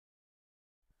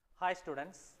Hi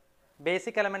students,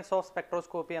 Basic Elements of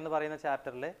Spectroscopy എന്ന് പറയുന്ന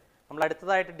ചാപ്റ്ററിൽ നമ്മൾ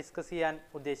അടുത്തതായിട്ട് ഡിസ്കസ് ചെയ്യാൻ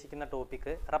ഉദ്ദേശിക്കുന്ന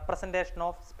ടോപ്പിക്ക് റെപ്രസെൻറ്റേഷൻ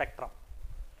ഓഫ് സ്പെക്ട്രം.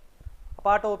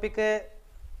 അപ്പോൾ ആ ടോപ്പിക്ക്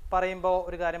പറയുമ്പോൾ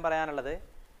ഒരു കാര്യം പറയാനുള്ളത്,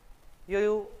 ഈ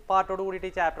ഒരു പാർട്ടോട് കൂടിയിട്ട്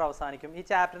ഈ ചാപ്റ്റർ അവസാനിക്കും. ഈ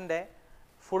ചാപ്റ്ററിൻ്റെ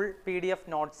ഫുൾ PDF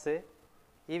നോട്ട്സ്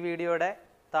ഈ വീഡിയോയുടെ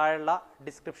താഴെയുള്ള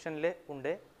ഡിസ്ക്രിപ്ഷനിൽ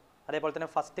ഉണ്ട്. അതേപോലെ തന്നെ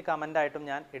ഫസ്റ്റ് കമൻ്റായിട്ടും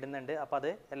ഞാൻ ഇടുന്നുണ്ട്. അപ്പോൾ അത്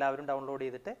എല്ലാവരും ഡൗൺലോഡ്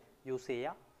ചെയ്തിട്ട് യൂസ്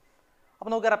ചെയ്യുക.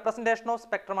 അപ്പോൾ നമുക്ക് റെപ്രസെൻറ്റേഷൻ ഓഫ്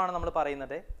സ്പെക്ട്രമാണ് നമ്മൾ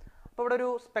പറയുന്നത്. അപ്പോൾ ഇവിടെ ഒരു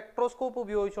സ്പെക്ട്രോസ്കോപ്പ്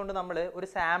ഉപയോഗിച്ചുകൊണ്ട് നമ്മൾ ഒരു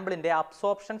സാമ്പിളിൻ്റെ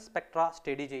അബ്സോർപ്ഷൻ സ്പെക്ട്ര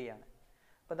സ്റ്റഡി ചെയ്യുകയാണ്.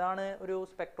 അപ്പോൾ ഇതാണ് ഒരു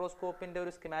സ്പെക്ട്രോസ്കോപ്പിൻ്റെ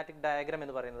ഒരു സ്കിമാറ്റിക് ഡയഗ്രാം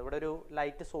എന്ന് പറയുന്നത്. ഇവിടെ ഒരു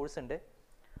ലൈറ്റ് സോഴ്സ് ഉണ്ട്.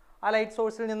 ആ ലൈറ്റ്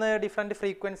സോഴ്സിൽ നിന്ന് different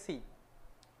frequency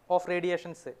of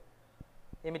radiations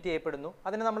emit ചെയ്യപ്പെടുന്നു.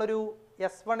 അതിന് നമ്മളൊരു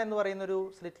S1 എന്ന് പറയുന്നൊരു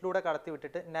സ്ലിറ്റിലൂടെ കടത്തി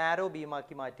വിട്ടിട്ട് നാരോ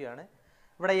ബീമാക്കി മാറ്റുകയാണ്.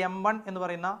 ഇവിടെ M1 എന്ന്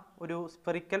പറയുന്ന ഒരു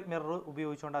സ്പെറിക്കൽ മിറർ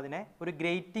ഉപയോഗിച്ചുകൊണ്ട് അതിനെ ഒരു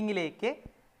ഗ്രേറ്റിങ്ങിലേക്ക്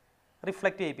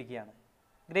റിഫ്ലക്റ്റ് ചെയ്യിപ്പിക്കുകയാണ്.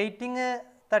 ഗ്രേറ്റിംഗ്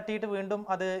തട്ടിയിട്ട് വീണ്ടും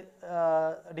അത്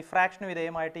ഡിഫ്രാക്ഷന്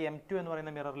വിധേയമായിട്ട് M2 എന്ന്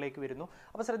പറയുന്ന മിററിലേക്ക് വരുന്നു.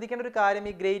 അപ്പോൾ ശ്രദ്ധിക്കേണ്ട ഒരു കാര്യം,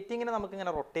 ഈ ഗ്രേറ്റിങ്ങിനെ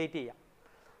നമുക്കിങ്ങനെ റൊട്ടേറ്റ് ചെയ്യാം.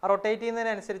 ആ റൊട്ടേറ്റ്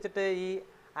ചെയ്യുന്നതിനനുസരിച്ചിട്ട് ഈ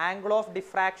ആംഗിൾ ഓഫ്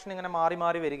ഡിഫ്രാക്ഷൻ ഇങ്ങനെ മാറി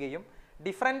മാറി വരികയും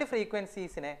ഡിഫറെൻറ്റ്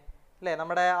ഫ്രീക്വൻസീസിനെ അല്ലേ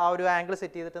നമ്മുടെ ആ ഒരു ആംഗിൾ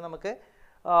സെറ്റ് ചെയ്തിട്ട് നമുക്ക്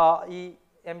ഈ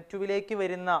M2വിലേക്ക്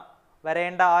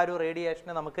വരേണ്ട ആ ഒരു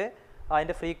റേഡിയേഷനെ നമുക്ക്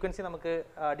അതിൻ്റെ ഫ്രീക്വൻസി നമുക്ക്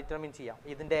ഡിറ്റർമിൻ ചെയ്യാം.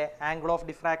 ഇതിൻ്റെ ആംഗിൾ ഓഫ്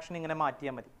ഡിഫ്രാക്ഷൻ ഇങ്ങനെ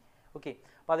മാറ്റിയാൽ മതി. ഓക്കെ,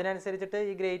 അപ്പോൾ അതിനനുസരിച്ചിട്ട്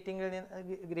ഈ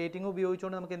ഗ്രേറ്റിംഗ്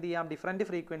ഉപയോഗിച്ചുകൊണ്ട് നമുക്ക് എന്ത് ചെയ്യാം, ഡിഫറെൻറ്റ്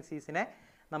ഫ്രീക്വൻസീസിനെ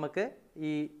നമുക്ക്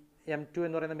ഈ M2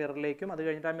 എന്ന് പറയുന്ന മിററിലേക്കും അത്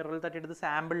കഴിഞ്ഞിട്ട് ആ മിററിൽ തട്ടിയെടുത്ത്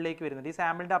സാമ്പിളിലേക്ക് വരുന്നുണ്ട്. ഈ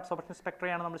സാമ്പിളിൻ്റെ അബ്സോർപ്ഷൻ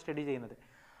സ്പെക്ട്രയാണ് നമ്മൾ സ്റ്റഡി ചെയ്യുന്നത്.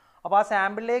 അപ്പോൾ ആ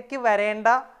സാമ്പിളിലേക്ക് വരേണ്ട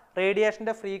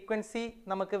റേഡിയേഷൻ്റെ ഫ്രീക്വൻസി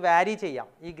നമുക്ക് വാരി ചെയ്യാം.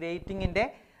 ഈ ഗ്രേറ്റിങ്ങിൻ്റെ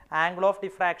ആംഗിൾ ഓഫ്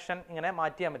ഡിഫ്രാക്ഷൻ ഇങ്ങനെ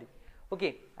മാറ്റിയാൽ മതി.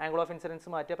 Okay, angle of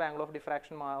incidence മാറ്റിയപ്പോൾ angle of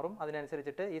diffraction മാറും.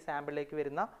 അതിനനുസരിച്ചിട്ട് ഈ സാമ്പിളിലേക്ക്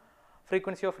വരുന്ന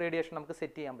ഫ്രീക്വൻസി ഓഫ് റേഡിയേഷൻ നമുക്ക്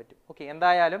സെറ്റ് ചെയ്യാൻ പറ്റും. ഓക്കെ,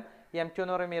 എന്തായാലും M2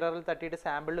 എന്ന് പറയുന്ന മിററിൽ തട്ടിയിട്ട്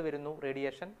സാമ്പിളിൽ വരുന്നു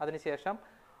റേഡിയേഷൻ. അതിനുശേഷം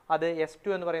അത്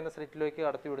S2 എന്ന് പറയുന്ന സ്ലിറ്റിലേക്ക്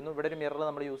കടത്തി വിടുന്നു. ഇവിടെ ഒരു മിറർ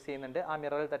നമ്മൾ യൂസ് ചെയ്യുന്നുണ്ട്. ആ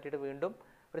മിററിൽ തട്ടിയിട്ട് വീണ്ടും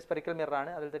ഒരു സ്പെറിക്കൽ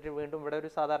മിററാണ്, അതിൽ തട്ടി വീണ്ടും ഇവിടെ ഒരു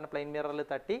സാധാരണ പ്ലെയിൻ മിററിൽ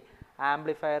തട്ടി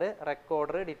ആംപ്ലിഫയർ,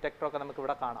 റെക്കോർഡർ, ഡിറ്റക്ടർ ഒക്കെ നമുക്ക്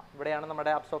ഇവിടെ കാണാം. ഇവിടെയാണ്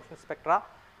നമ്മുടെ അബ്സോർപ്ഷൻ സ്പെക്ട്ര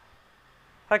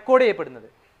റെക്കോർഡ് ചെയ്യപ്പെടുന്നത്.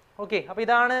 ഓക്കെ, അപ്പോൾ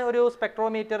ഇതാണ് ഒരു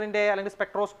സ്പെക്ട്രോമീറ്ററിൻ്റെ അല്ലെങ്കിൽ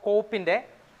സ്പെക്ട്രോസ്കോപ്പിൻ്റെ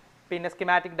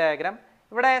സ്കിമാറ്റിക് ഡയഗ്രാം.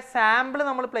 ഇവിടെ സാമ്പിൾ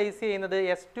നമ്മൾ പ്ലേസ് ചെയ്യുന്നത്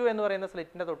S2 എന്ന് പറയുന്ന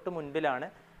സ്ലിറ്റിൻ്റെ തൊട്ട് മുൻപിലാണ്.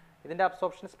 ഇതിൻ്റെ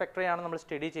അബ്സോർപ്ഷൻ സ്പെക്ട്രയാണ് നമ്മൾ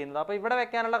സ്റ്റഡി ചെയ്യുന്നത്. അപ്പോൾ ഇവിടെ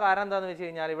വെക്കാനുള്ള കാരണം എന്താണെന്ന് വെച്ച്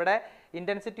കഴിഞ്ഞാൽ ഇവിടെ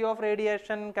intensity of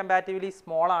radiation comparatively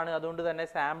small ആണ്. അതുകൊണ്ട് തന്നെ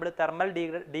സാമ്പിൾ തെർമൽ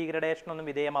ഡീഗ്രഡേഷൻ ഒന്നും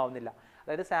വിധേയമാവുന്നില്ല.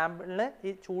 അതായത് സാമ്പിളിന്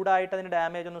ഈ ചൂടായിട്ട് അതിന്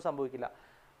ഡാമേജ് ഒന്നും സംഭവിക്കില്ല.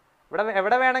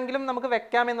 എവിടെ വേണമെങ്കിലും നമുക്ക്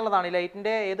വെക്കാം എന്നുള്ളതാണ്. ഈ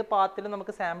ലൈറ്റിൻ്റെ ഏത് പാത്തിലും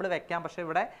നമുക്ക് സാമ്പിൾ വെക്കാം. പക്ഷേ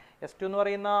ഇവിടെ S2 എന്ന്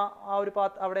പറയുന്ന ആ ഒരു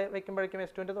പാത്ത് അവിടെ വെക്കുമ്പോഴേക്കും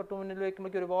S2ൻ്റെ തൊട്ട് മുന്നിൽ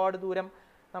വെക്കുമ്പോഴേക്കും ഒരുപാട് ദൂരം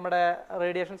നമ്മുടെ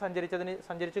റേഡിയേഷൻ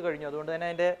സഞ്ചരിച്ചു കഴിഞ്ഞു. അതുകൊണ്ട് തന്നെ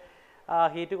അതിൻ്റെ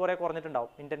ഹീറ്റ് കുറേ കുറഞ്ഞിട്ടുണ്ടാവും,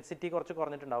 ഇൻറ്റൻസിറ്റി കുറച്ച്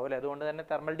കുറഞ്ഞിട്ടുണ്ടാവും അല്ലേ. അതുകൊണ്ട് തന്നെ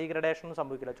തെർമൽ ഡീഗ്രഡേഷൻ ഒന്നും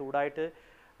സംഭവിക്കില്ല. ചൂടായിട്ട്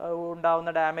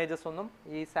ഉണ്ടാവുന്ന ഡാമേജസ് ഒന്നും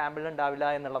ഈ സാമ്പിളിൽ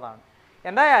ഉണ്ടാവില്ല എന്നുള്ളതാണ്.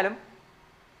 എന്തായാലും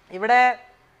ഇവിടെ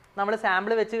നമ്മൾ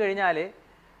സാമ്പിൾ വെച്ച് കഴിഞ്ഞാൽ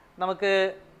നമുക്ക്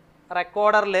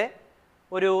റെക്കോർഡറിൽ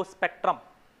ഒരു സ്പെക്ട്രം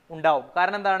ഉണ്ടാവും.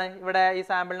 കാരണം എന്താണ്, ഇവിടെ ഈ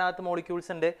സാമ്പിളിനകത്ത്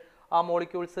മോളിക്യൂൾസ് ഉണ്ട്. ആ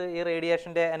മോളിക്യൂൾസ് ഈ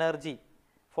റേഡിയേഷൻ്റെ എനർജി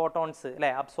ഫോട്ടോൺസ് അല്ലേ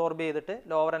അബ്സോർബ് ചെയ്തിട്ട്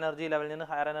ലോവർ എനർജി ലെവലിൽ നിന്ന്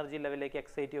ഹയർ എനർജി ലെവലിലേക്ക്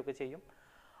എക്സൈറ്റ് ഒക്കെ ചെയ്യും.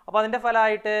 അപ്പോൾ അതിൻ്റെ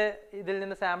ഫലമായിട്ട് ഇതിൽ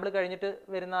നിന്ന് സാമ്പിൾ കഴിഞ്ഞിട്ട്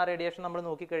വരുന്ന ആ റേഡിയേഷൻ നമ്മൾ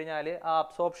നോക്കിക്കഴിഞ്ഞാൽ ആ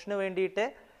അബ്സോർപ്ഷന് വേണ്ടിയിട്ട്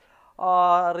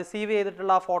റിസീവ്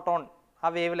ചെയ്തിട്ടുള്ള ആ ഫോട്ടോൺ ആ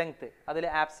വേവ് ലെങ്ത്ത് അതിൽ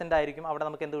ആബ്സെൻ്റ് ആയിരിക്കും. അവിടെ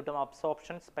നമുക്ക് എന്ത് കിട്ടും,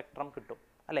 അബ്സോർപ്ഷൻ സ്പെക്ട്രം കിട്ടും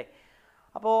അല്ലേ.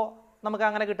 അപ്പോൾ നമുക്ക്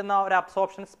അങ്ങനെ കിട്ടുന്ന ഒരു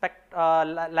അബ്സോർപ്ഷൻ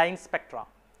ലൈൻ സ്പെക്ട്ര.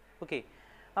 ഓക്കെ,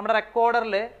 നമ്മുടെ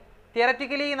റെക്കോർഡറിൽ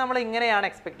തിയററ്റിക്കലി നമ്മൾ ഇങ്ങനെയാണ്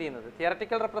എക്സ്പെക്ട് ചെയ്യുന്നത്.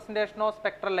 Theoretical representation of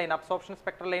spectral line, absorption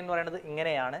spectral line എന്ന് പറയുന്നത്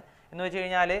ഇങ്ങനെയാണ്. എന്ന് വെച്ച്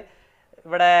കഴിഞ്ഞാൽ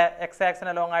ഇവിടെ എക്സ് ആക്സിന്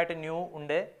അലോങ് ആയിട്ട് ന്യൂ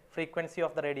ഉണ്ട്, ഫ്രീക്വൻസി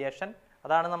ഓഫ് ദ റേഡിയേഷൻ.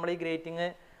 അതാണ് നമ്മൾ ഈ ഗ്രേറ്റിംഗ്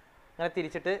ഇങ്ങനെ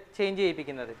തിരിച്ചിട്ട് ചേഞ്ച്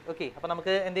ചെയ്യിപ്പിക്കുന്നത്. ഓക്കെ, അപ്പോൾ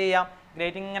നമുക്ക് എന്ത് ചെയ്യാം,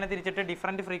 ഗ്രേറ്റിംഗ് ഇങ്ങനെ തിരിച്ചിട്ട്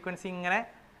ഡിഫറെൻറ്റ്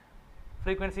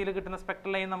ഫ്രീക്വൻസിയിൽ കിട്ടുന്ന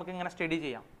സ്പെക്ട്രൽ ലൈൻ നമുക്ക് ഇങ്ങനെ സ്റ്റഡി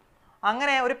ചെയ്യാം.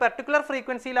 അങ്ങനെ ഒരു പെർട്ടിക്കുലർ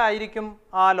ഫ്രീക്വൻസിയിലായിരിക്കും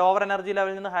ആ ലോവർ എനർജി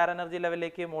ലെവലിൽ നിന്ന് ഹയർ എനർജി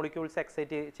ലെവലിലേക്ക് മോളിക്യൂൾസ്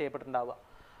എക്സൈറ്റ് ചെയ്യപ്പെട്ടിട്ടുണ്ടാവുക.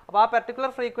 അപ്പോൾ ആ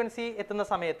പെർട്ടിക്കുലർ ഫ്രീക്വൻസി എത്തുന്ന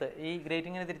സമയത്ത് ഈ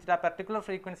ഗ്രേറ്റിങ്ങിനെ തിരിച്ചിട്ട് ആ പെർട്ടിക്കുലർ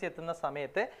ഫ്രീക്വൻസി എത്തുന്ന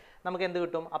സമയത്ത് നമുക്ക് എന്ത്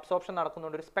കിട്ടും, അബ്സോർപ്ഷൻ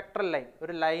നടക്കുന്നുണ്ട് ഒരു സ്പെക്ട്രൽ ലൈൻ,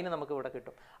 ഒരു ലൈന് നമുക്ക് ഇവിടെ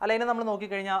കിട്ടും. ആ ലൈന് നമ്മൾ നോക്കി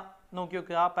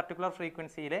നോക്കുക, ആ പെർട്ടിക്കുലർ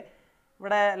ഫ്രീക്വൻസിയിൽ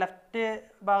ഇവിടെ ലെഫ്റ്റ്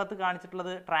ഭാഗത്ത്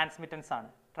കാണിച്ചിട്ടുള്ളത് ട്രാൻസ്മിറ്റൻസ് ആണ്.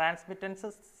 ട്രാൻസ്മിറ്റൻസ്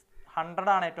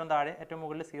 100 ആണ് ഏറ്റവും താഴെ, ഏറ്റവും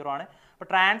മുകളിൽ 0 ആണ്. അപ്പോൾ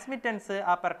ട്രാൻസ്മിറ്റൻസ്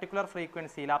ആ പെർട്ടിക്കുലർ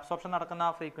ഫ്രീക്വൻസിയിൽ അബ്സോർപ്ഷൻ നടക്കുന്ന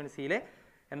ആ ഫ്രീക്വൻസിയിൽ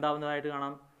എന്താവുന്നതായിട്ട്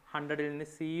കാണാം, 100ൽ നിന്ന്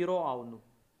 0 ആവുന്നു.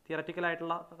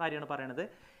 തിയററ്റിക്കലായിട്ടുള്ള കാര്യമാണ് പറയുന്നത്.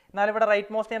 എന്നാൽ ഇവിടെ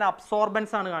റൈറ്റ് മോസ്റ്റ് ഞാൻ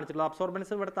അബ്സോർബൻസ് ആണ് കാണിച്ചിട്ടുള്ളത്.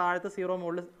 അബ്സോർബൻസ് ഇവിടെ താഴത്ത് 0,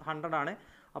 മുകളിൽ 100 ആണ്.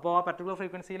 അപ്പോൾ ആ പെർട്ടിക്കുലർ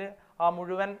ഫ്രീക്വൻസിയിൽ ആ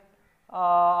മുഴുവൻ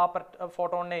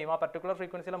ഫോട്ടോണിനെയും ആ പെർട്ടിക്കുലർ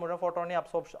ഫ്രീക്വൻസിയിലെ മുഴുവൻ ഫോട്ടോണിനെയും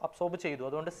അബ്സോർബ് ചെയ്തു.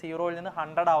 അതുകൊണ്ട് 0ൽ നിന്ന്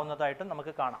 100 ആവുന്നതായിട്ടും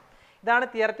നമുക്ക് കാണാം. ഇതാണ്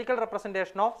theoretical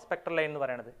representation of spectral line എന്ന്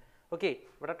പറയുന്നത്. ഓക്കെ,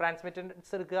 ഇവിടെ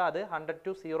ട്രാൻസ്മിറ്റൻസ് എടുക്കുക, അത് 100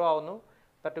 to 0 ആവുന്നു.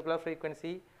 Particular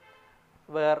frequency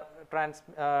where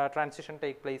transition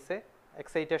take place,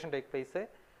 excitation take place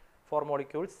for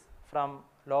molecules from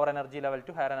lower energy level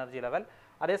to higher energy level.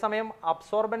 അതേസമയം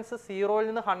അബ്സോർബൻസ് 0-ൽ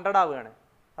നിന്ന് 100 ആവുകയാണ്,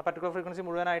 ആ പർട്ടിക്കുലർ ഫ്രീക്വൻസി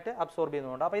മുഴുവനായിട്ട് അബ്സോർബ്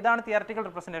ചെയ്യുന്നുണ്ട്. അപ്പോൾ ഇതാണ് തിയററ്റിക്കൽ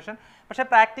റിപ്രസെൻറ്റേഷൻ. പക്ഷേ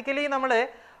പ്രാക്ടിക്കലി നമ്മൾ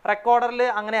റെക്കോർഡറിൽ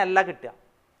അങ്ങനെയല്ല കിട്ടുക.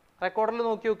 റെക്കോർഡറിൽ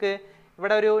നോക്കി നോക്ക്,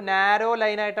 ഇവിടെ ഒരു നാരോ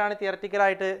ലൈനായിട്ടാണ്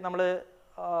തിയററ്റിക്കലായിട്ട് നമ്മൾ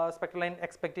സ്പെക്ട്രൽ ലൈൻ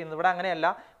എക്സ്പെക്ട് ചെയ്യുന്നത്. ഇവിടെ അങ്ങനെയല്ല,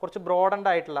 കുറച്ച് ബ്രോഡൻഡ്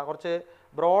ആയിട്ടുള്ള, കുറച്ച്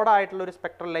ബ്രോഡായിട്ടുള്ള ഒരു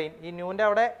സ്പെക്ട്രൽ ലൈൻ, ഈ ന്യൂൻ്റെ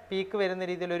അവിടെ പീക്ക് വരുന്ന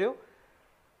രീതിയിലൊരു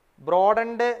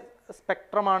ബ്രോഡൻഡ്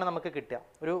സ്പെക്ട്രമാണ് നമുക്ക് കിട്ടുക.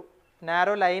 ഒരു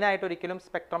നാരോ ലൈനായിട്ട് ഒരിക്കലും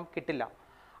സ്പെക്ട്രം കിട്ടില്ല.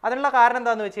 അതിനുള്ള കാരണം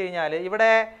എന്താണെന്ന് വെച്ച് കഴിഞ്ഞാൽ,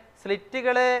 ഇവിടെ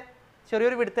സ്ലിറ്റുകൾ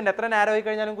ചെറിയൊരു വിടുത്തുണ്ട്. എത്ര നാരോ ആയി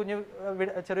കഴിഞ്ഞാലും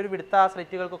ചെറിയൊരു വിടുത്ത ആ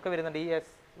സ്ലിറ്റുകൾക്കൊക്കെ വരുന്നുണ്ട്. ഈ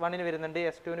S1 വരുന്നുണ്ട്,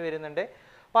 S2 വരുന്നുണ്ട്.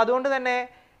 അപ്പോൾ അതുകൊണ്ട് തന്നെ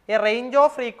ഈ റേഞ്ച്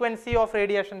ഓഫ് ഫ്രീക്വൻസി ഓഫ്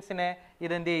റേഡിയേഷൻസിനെ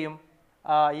ഇതെന്ത് ചെയ്യും,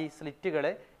 ഈ സ്ലിറ്റുകൾ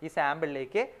ഈ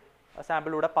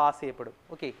സാമ്പിളിലൂടെ പാസ് ചെയ്യപ്പെടും.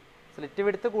 ഓക്കെ, സ്ലിറ്റ്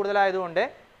വിടുത്ത് കൂടുതലായതുകൊണ്ട്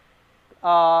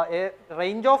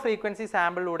റേഞ്ച് ഓഫ് ഫ്രീക്വൻസി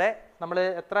സാമ്പിളിലൂടെ നമ്മൾ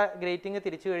എത്ര ഗ്രേറ്റിംഗ്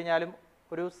തിരിച്ചു കഴിഞ്ഞാലും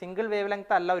ഒരു സിംഗിൾ വേവ്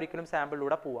ലെങ്ത് അല്ല ഒരിക്കലും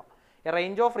സാമ്പിളിലൂടെ പോവുക,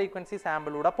 റേഞ്ച് ഓഫ് ഫ്രീക്വൻസി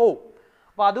സാമ്പിളിലൂടെ പോവും.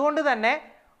 അപ്പോൾ അതുകൊണ്ട് തന്നെ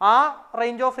ആ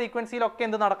റേഞ്ച് ഓഫ് ഫ്രീക്വൻസിയിലൊക്കെ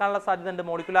എന്ത് നടക്കാനുള്ള സാധ്യതയുണ്ട്,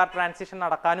 മോളിക്കുലാർ ട്രാൻസിഷൻ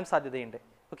നടക്കാനും സാധ്യതയുണ്ട്.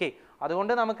 ഓക്കെ,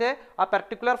 അതുകൊണ്ട് നമുക്ക് ആ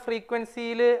പെർട്ടിക്കുലർ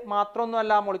ഫ്രീക്വൻസിയിൽ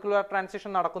മാത്രമൊന്നുമല്ല മോളിക്കുലാർ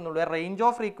ട്രാൻസിഷൻ നടക്കുന്നുള്ളൂ, റേഞ്ച്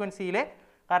ഓഫ് ഫ്രീക്വൻസിയിൽ.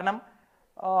 കാരണം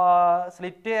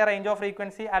slit range of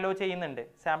frequency hello ചെയ്യുന്നുണ്ട്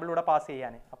സാമ്പിളിലൂടെ പാസ്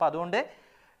ചെയ്യാൻ. അപ്പോൾ അതുകൊണ്ട്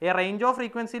റേഞ്ച് ഓഫ്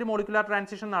ഫ്രീക്വൻസിയിൽ മോളിക്കുലാർ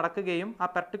ട്രാൻസിഷൻ നടക്കുകയും ആ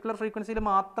പെർട്ടിക്കുലർ ഫ്രീക്വൻസിയിൽ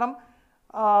മാത്രം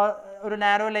ഒരു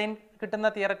നാരോ ലൈൻ കിട്ടുന്ന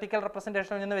തിയററ്റിക്കൽ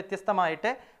റെപ്രസെൻറ്റേഷനിൽ നിന്ന് വ്യത്യസ്തമായിട്ട്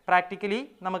പ്രാക്ടിക്കലി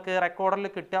നമുക്ക് റെക്കോർഡറിൽ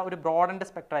കിട്ടുക ഒരു ബ്രോഡൻഡ്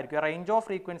സ്പെക്ട്രം ആയിരിക്കും. റേഞ്ച് ഓഫ്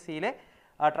ഫ്രീക്വൻസിയിൽ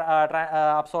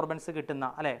അബ്സോർബൻസ് കിട്ടുന്ന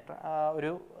അല്ലേ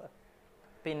ഒരു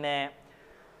പിന്നെ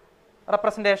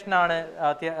റെപ്രസെൻറ്റേഷനാണ്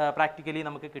പ്രാക്ടിക്കലി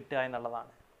നമുക്ക് കിട്ടുക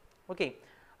എന്നുള്ളതാണ്. ഓക്കെ,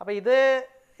 അപ്പോൾ ഇത്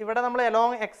ഇവിടെ നമ്മൾ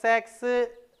എലോങ് എക്സ് ആക്സ്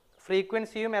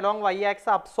ഫ്രീക്വൻസിയും എലോങ് വൈ ആക്സ്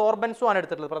അബ്സോർബൻസും ആണ്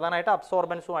എടുത്തിട്ടുള്ളത്. പ്രധാനമായിട്ട്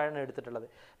അബ്സോർബൻസും ആണ് എടുത്തിട്ടുള്ളത്.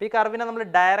 അപ്പോൾ ഈ കർവിനെ നമ്മൾ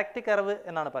ഡയറക്റ്റ് കർവ്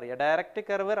എന്നാണ് പറയുക. Direct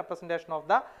curve representation of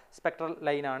the spectral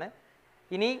ലൈനാണ്.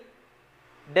 ഇനി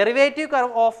ഡെറിവേറ്റീവ്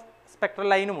കർവ് ഓഫ് സ്പെക്ട്രൽ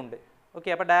ലൈനും ഉണ്ട്. ഓക്കെ,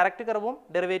 അപ്പോൾ ഡയറക്റ്റ് കർവും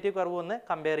ഡെറിവേറ്റീവ് കർവും ഒന്ന്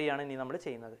കമ്പയർ ചെയ്യുകയാണ് ഇനി നമ്മൾ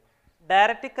ചെയ്യുന്നത്.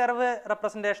 Direct curve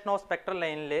representation of spectral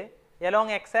ലൈനിൽ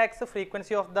along X ax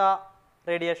frequency of the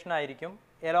radiation ആയിരിക്കും,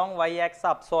 എലോങ് വൈ ആക്സ്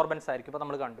അബ്സോർബൻസ് ആയിരിക്കും. ഇപ്പോൾ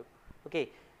നമ്മൾ കണ്ടു. Okay,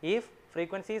 if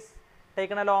frequency is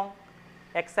taken along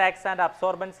x-axis and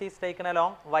absorbance is taken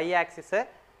along y-axis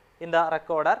in the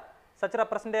recorder, such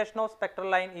representation of spectral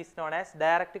line is known as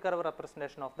direct curve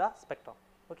representation of the spectrum.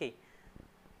 Okay,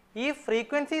 if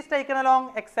frequency is taken along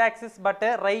x-axis but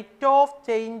rate of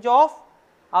change of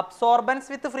absorbance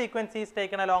with frequency is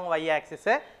taken along y-axis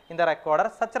in the recorder,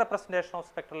 such representation of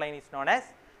spectral line is known as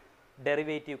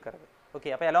derivative curve. Okay,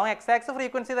 അപ്പോൾ along X ax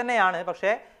frequency തന്നെയാണ്,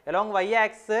 പക്ഷേ along Y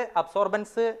ax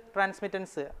absorbents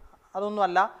transmittance അതൊന്നും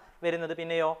അല്ല വരുന്നത്.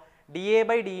 പിന്നെയോ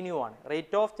DA/dν ആണ്,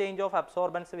 rate of change of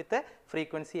absorbents with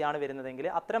frequency ആണ് വരുന്നതെങ്കിൽ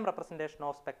അത്തരം റെപ്രസെൻറ്റേഷൻ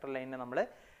ഓഫ് സ്പെക്ട്രൽ ലൈനിനെ നമ്മൾ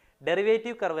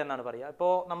ഡെറിവേറ്റീവ് കർവ് എന്നാണ് പറയുക.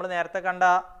 ഇപ്പോൾ നമ്മൾ നേരത്തെ കണ്ട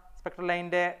സ്പെക്ട്രൽ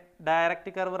ലൈനിൻ്റെ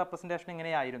ഡയറക്റ്റ് കർവ് റെപ്രസെൻറ്റേഷൻ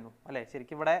ഇങ്ങനെയായിരുന്നു അല്ലേ.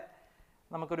 ശരിക്കും ഇവിടെ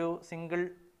നമുക്കൊരു സിംഗിൾ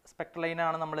സ്പെക്ട്രൽ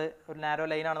ലൈനാണ്, നമ്മൾ ഒരു നാരോ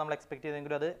ലൈനാണ് നമ്മൾ എക്സ്പെക്ട്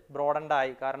ചെയ്തെങ്കിലും അത് ബ്രോഡൻഡ്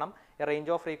ആയി. കാരണം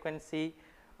റേഞ്ച് ഓഫ് ഫ്രീക്വൻസി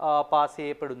പാസ്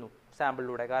ചെയ്യപ്പെടുന്നു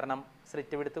സാമ്പിളിലൂടെ, കാരണം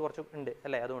സ്ലിറ്റ് വിടുത്ത് കുറച്ച് ഉണ്ട്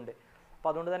അല്ലേ, അതുകൊണ്ട്. അപ്പോൾ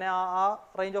അതുകൊണ്ട് തന്നെ ആ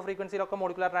റേഞ്ച് ഓഫ് ഫ്രീക്വൻസിയിലൊക്കെ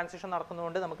മോളിക്കുലാർ ട്രാൻസിഷൻ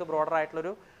നടക്കുന്നതുകൊണ്ട് നമുക്ക് ബ്രോഡർ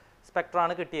ആയിട്ടുള്ളൊരു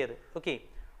സ്പെക്ട്രമാണ് കിട്ടിയത്. ഓക്കെ,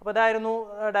 അപ്പോൾ ഇതായിരുന്നു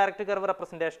direct curve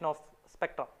representation of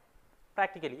spectrum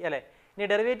practically അല്ലേ. ഇനി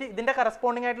ഡെറിവേറ്റീവ്, ഇതിൻ്റെ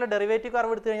കറസ്പോണ്ടിങ് ആയിട്ടുള്ള ഡെറിവേറ്റീവ്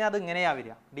കർവ് എടുത്തു കഴിഞ്ഞാൽ അത് ഇങ്ങനെയാണ്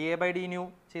വരിക, DA/dν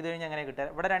ചെയ്ത് കഴിഞ്ഞാൽ അങ്ങനെ കിട്ടുക.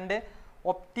 ഇവിടെ രണ്ട്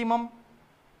ഒപ്റ്റിമം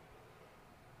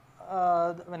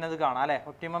പിന്നെ ഇത് കാണാം അല്ലേ,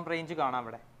 ഒപ്റ്റിമം റേഞ്ച് കാണാം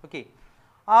ഇവിടെ. ഓക്കെ,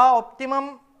 ആ ഒപ്റ്റിമം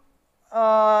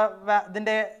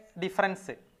ഇതിൻ്റെ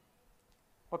ഡിഫറൻസ്,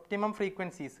 ഒപ്റ്റിമം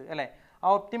ഫ്രീക്വൻസീസ് അല്ലേ, ആ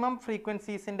ഒപ്റ്റിമം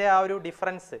ഫ്രീക്വൻസീസിൻ്റെ ആ ഒരു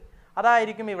ഡിഫറൻസ്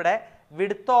അതായിരിക്കും ഇവിടെ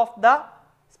width of the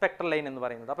spectral line എന്ന്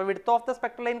പറയുന്നത്. അപ്പോൾ width of the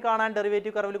spectral line കാണാൻ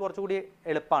ഡെറിവേറ്റീവ് കർവിൽ കുറച്ചുകൂടി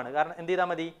എളുപ്പമാണ്. കാരണം എന്ത് ചെയ്താൽ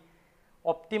മതി,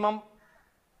 ഒപ്റ്റിമം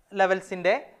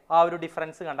ലെവൽസിൻ്റെ ആ ഒരു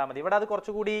ഡിഫറൻസ് കണ്ടാൽ മതി. ഇവിടെ അത്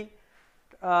കുറച്ചുകൂടി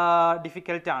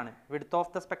ഡിഫിക്കൽട്ടാണ്. Width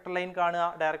of the spectral line കാണുക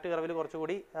ഡയറക്റ്റ് കർവിൽ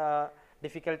കുറച്ചുകൂടി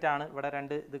ഡിഫിക്കൽട്ടാണ്. ഇവിടെ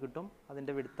രണ്ട് ഇത് കിട്ടും,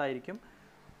 അതിൻ്റെ വിഡ്ത്തായിരിക്കും.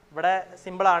 ഇവിടെ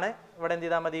സിമ്പിളാണ്. ഇവിടെ എന്ത്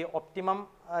ചെയ്താൽ മതി, ഒപ്റ്റിമം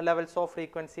ലെവൽസ് ഓഫ്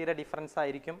ഫ്രീക്വൻസിയുടെ ഡിഫറൻസ്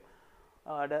ആയിരിക്കും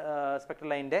സ്പെക്ട്രൽ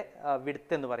ലൈനിൻ്റെ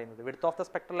വിഡ്ത്ത് എന്ന് പറയുന്നത്. Width of the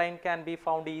spectral line can be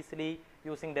found easily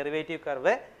using derivative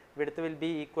curve. Width will be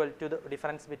equal to the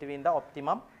difference between the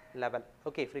optimum level.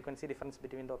 Okay, frequency difference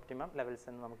between the optimum levels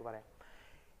എന്ന് നമുക്ക് പറയാം.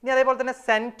 ഇനി അതേപോലെ തന്നെ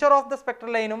centre of the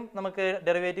spectral ലൈനും നമുക്ക്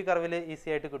derivative കർവിൽ easy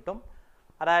ആയിട്ട് കിട്ടും.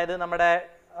 അതായത് നമ്മുടെ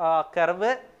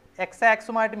കർവ് എക്സ്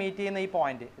ആക്സുമായിട്ട് മീറ്റ് ചെയ്യുന്ന ഈ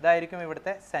പോയിന്റ് ഇതായിരിക്കും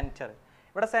ഇവിടുത്തെ സെൻറ്റർ.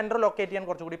 ഇവിടെ സെൻറ്റർ ലൊക്കേറ്റ് ചെയ്യാൻ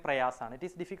കുറച്ചുകൂടി പ്രയാസമാണ്. It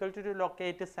is difficult to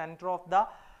locate centre of the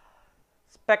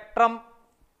spectrum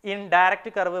in direct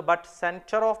curve, but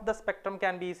center of the spectrum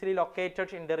can be easily located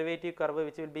in derivative curve,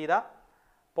 which will be the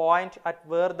point at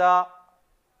where the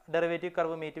derivative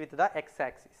curve meet with the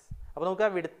x-axis. അപ്പോൾ നമുക്ക്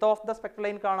width of the spectral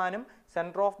line കാണാനും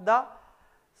center of the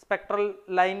spectral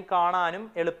line കാണാനും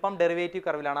എളുപ്പം derivative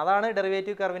കർവിലാണ്. അതാണ്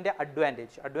derivative കർവിൻ്റെ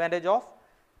advantage of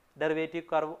derivative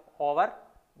curve over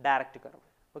direct curve.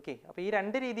 Okay, അപ്പോൾ ഈ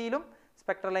രണ്ട് രീതിയിലും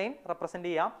സ്പെക്ട്രൽ ലൈൻ റെപ്രസെൻറ്റ്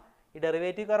ചെയ്യാം. ഈ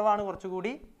ഡെറിവേറ്റീവ് കർവാണ്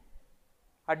കുറച്ചുകൂടി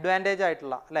അഡ്വാൻറ്റേജ്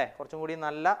ആയിട്ടുള്ള അല്ലേ, കുറച്ചും കൂടി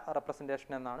നല്ല റെപ്രസെൻറ്റേഷൻ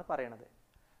എന്നാണ് പറയുന്നത്.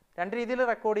 രണ്ട് രീതിയിൽ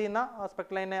റെക്കോർഡ് ചെയ്യുന്ന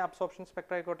സ്പെക്ട്രൽ ലൈനെ അബ്സോർപ്ഷൻ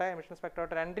സ്പെക്ട്ര ആയിക്കോട്ടെ എമിഷൻ സ്പെക്ട്ര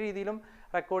ആയിക്കോട്ടെ രണ്ട് രീതിയിലും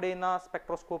റെക്കോർഡ് ചെയ്യുന്ന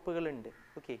സ്പെക്ട്രോസ്കോപ്പുകളുണ്ട്.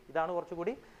 ഓക്കെ, ഇതാണ്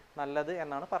കുറച്ചുകൂടി നല്ലത്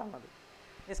എന്നാണ് പറയുന്നത്.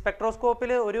 ഈ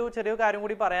സ്പെക്ട്രോസ്കോപ്പിൽ ഒരു ചെറിയ കാര്യം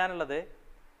കൂടി പറയാനുള്ളത്,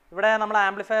 ഇവിടെ നമ്മൾ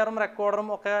ആംപ്ലിഫയറും റെക്കോർഡറും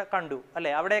ഒക്കെ കണ്ടു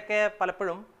അല്ലേ, അവിടെയൊക്കെ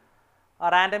പലപ്പോഴും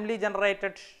റാൻഡംലി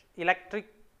ജനറേറ്റഡ്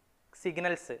ഇലക്ട്രിക്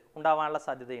സിഗ്നൽസ് ഉണ്ടാവാനുള്ള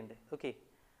സാധ്യതയുണ്ട്. ഓക്കെ,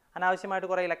 അനാവശ്യമായിട്ട്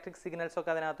കുറേ ഇലക്ട്രിക് സിഗ്നൽസ്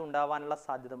ഒക്കെ അതിനകത്ത് ഉണ്ടാവാനുള്ള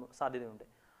സാധ്യതയുണ്ട്.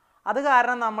 അത്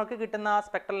കാരണം നമുക്ക് കിട്ടുന്ന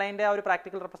സ്പെക്ട്രൽ ലൈൻ്റെ ആ ഒരു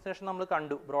പ്രാക്ടിക്കൽ റെപ്രസെൻറ്റേഷൻ നമ്മൾ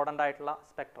കണ്ടു, ബ്രോഡൻഡ് ആയിട്ടുള്ള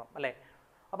സ്പെക്ട്രം അല്ലേ.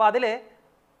 അപ്പോൾ അതിൽ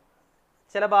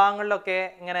ചില ഭാഗങ്ങളിലൊക്കെ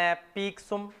ഇങ്ങനെ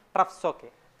പീക്സും ട്രഫ്സും ഒക്കെ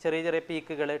ചെറിയ ചെറിയ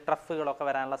പീക്കുകൾ ട്രഫുകളൊക്കെ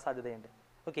വരാനുള്ള സാധ്യതയുണ്ട്.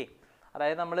 ഓക്കെ,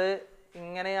 അതായത് നമ്മൾ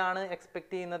ഇങ്ങനെയാണ്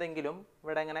എക്സ്പെക്റ്റ് ചെയ്യുന്നതെങ്കിലും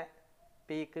ഇവിടെ ഇങ്ങനെ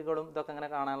പീക്കുകളും ഇതൊക്കെ ഇങ്ങനെ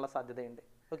കാണാനുള്ള സാധ്യതയുണ്ട്.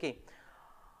 ഓക്കെ,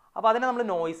 അപ്പോൾ അതിനെ നമ്മൾ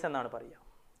നോയ്സ് എന്നാണ് പറയുക.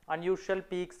 Unusual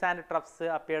peaks and ട്രഫ്സ്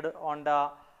appeared on the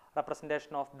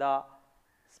representation of the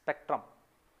spectrum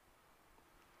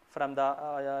from the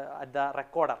at the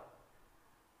recorder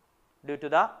due to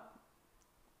the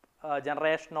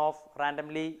generation of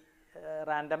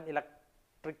random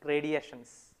electric radiations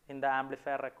in the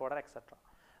amplifier, recorder, etc.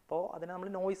 അപ്പോൾ അതിനെ നമ്മൾ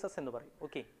നോയ്സസ് എന്ന് പറയും.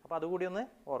 ഓക്കെ, അപ്പോൾ അതുകൂടി ഒന്ന്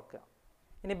ഓർക്കുക.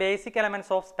 ഇനി ബേസിക്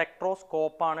എലമെൻറ്റ്സ് ഓഫ്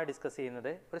സ്പെക്ട്രോസ്കോപ്പാണ് ഡിസ്കസ്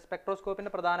ചെയ്യുന്നത്. ഒരു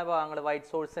സ്പെക്ട്രോസ്കോപ്പിൻ്റെ പ്രധാന ഭാഗങ്ങൾ വൈറ്റ്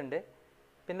സോഴ്സ് ഉണ്ട്,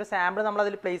 പിന്നെ ഒരു സാമ്പിൾ നമ്മൾ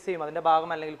അതിൽ പ്ലേസ് ചെയ്യും, അതിൻ്റെ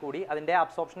ഭാഗം അല്ലെങ്കിൽ കൂടി അതിൻ്റെ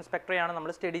അബ്സോർപ്ഷൻ സ്പെക്ട്രയാണ്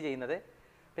നമ്മൾ സ്റ്റഡി ചെയ്യുന്നത്.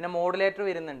 പിന്നെ മോഡുലേറ്റർ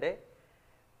വരുന്നുണ്ട്,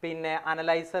 പിന്നെ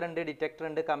അനലൈസർ ഉണ്ട്, ഡിറ്റക്ടർ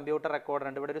ഉണ്ട്, കമ്പ്യൂട്ടർ റെക്കോർഡർ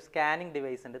ഉണ്ട്, ഇവിടെ ഒരു സ്കാനിങ്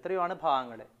ഡിവൈസ് ഉണ്ട്. ഇത്രയുമാണ്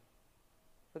ഭാഗങ്ങൾ.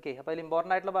 ഓക്കെ, അപ്പോൾ അതിൽ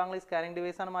ഇമ്പോർട്ടൻ്റ് ആയിട്ടുള്ള ഭാഗങ്ങൾ ഈ സ്കാനിങ്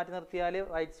ഡിവൈസാണ് മാറ്റി നിർത്തിയാൽ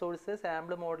white source,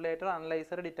 sample, modulator,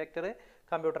 analyser, detector,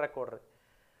 computer recorder.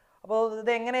 അപ്പോൾ ഇത്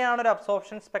എങ്ങനെയാണ് ഒരു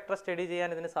അബ്സോർപ്ഷൻ സ്പെക്ട്ര സ്റ്റഡി ചെയ്യാൻ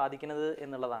ഇതിന് സാധിക്കുന്നത്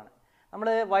എന്നുള്ളതാണ്. നമ്മൾ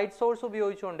വൈറ്റ് സോഴ്സ്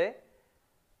ഉപയോഗിച്ചുകൊണ്ട്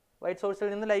വൈറ്റ്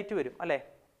സോഴ്സിൽ നിന്ന് ലൈറ്റ് വരും അല്ലേ,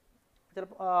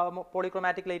 ചിലപ്പോൾ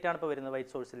പോളിക്രോമാറ്റിക് ലൈറ്റ് ആണ് ഇപ്പോൾ വരുന്നത്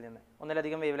വൈറ്റ് സോഴ്സിൽ നിന്ന്,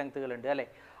 ഒന്നിലധികം വേവ് ലെങ്ത്തുകളുണ്ട് അല്ലേ.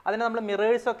 അതിന് നമ്മൾ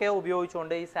മിറേഴ്സൊക്കെ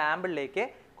ഉപയോഗിച്ചുകൊണ്ട് ഈ സാമ്പിളിലേക്ക്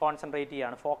കോൺസെൻട്രേറ്റ്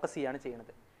ചെയ്യാണ്, ഫോക്കസ് ചെയ്യാണ്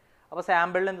ചെയ്യുന്നത്. അപ്പോൾ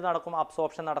സാമ്പിളിൽ എന്ത് നടക്കും,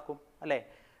 അബ്സോർപ്ഷൻ നടക്കും അല്ലേ.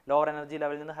 ലോവർ എനർജി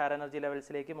ലെവലിൽ നിന്ന് ഹയർ എനർജി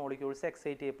ലെവൽസിലേക്ക് മോളിക്യൂൾസ്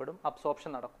എക്സൈറ്റ് ചെയ്യപ്പെടും,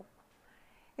 അബ്സോർപ്ഷൻ നടക്കും.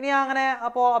 ഇനി അങ്ങനെ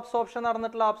അപ്പോൾ അബ്സോർപ്ഷൻ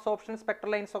നടന്നിട്ടുള്ള അബ്സോർപ്ഷൻ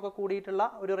സ്പെക്ട്രൽ ലൈൻസ് ഒക്കെ കൂടിയിട്ടുള്ള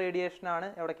ഒരു റേഡിയേഷനാണ്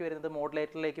എവിടേക്ക് വരുന്നത്,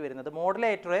 മോഡുലേറ്ററിലേക്ക് വരുന്നത്.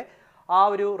 മോഡുലേറ്റർ ആ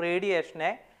ഒരു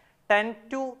റേഡിയേഷനെ 10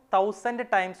 to 1000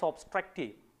 ടൈംസ് ഒബ്സ്ട്രക്റ്റ്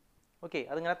ചെയ്യും. ഓക്കെ,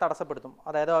 അതിങ്ങനെ തടസ്സപ്പെടുത്തും.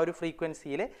 അതായത് ആ ഒരു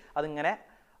ഫ്രീക്വൻസിയിൽ അതിങ്ങനെ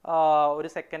ഒരു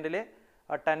സെക്കൻഡിൽ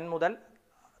 10 മുതൽ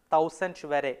 1000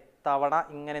 വരെ തവണ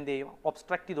ഇങ്ങനെ എന്ത് ചെയ്യും,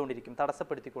 ഒബ്സ്ട്രക്റ്റ് ചെയ്തുകൊണ്ടിരിക്കും,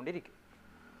 തടസ്സപ്പെടുത്തിക്കൊണ്ടിരിക്കും.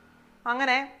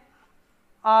 അങ്ങനെ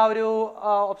ആ ഒരു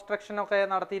ഒബ്സ്ട്രക്ഷനൊക്കെ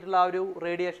നടത്തിയിട്ടുള്ള ആ ഒരു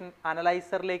റേഡിയേഷൻ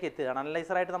അനലൈസറിലേക്ക് എത്തുകയാണ്.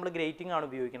 അനലൈസറായിട്ട് നമ്മൾ ഗ്രേറ്റിംഗ് ആണ്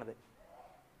ഉപയോഗിക്കുന്നത്.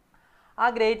 ആ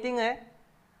ഗ്രേറ്റിംഗ്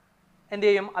എന്ത്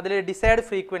ചെയ്യും, അതിൽ ഡിസൈഡ്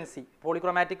ഫ്രീക്വൻസി,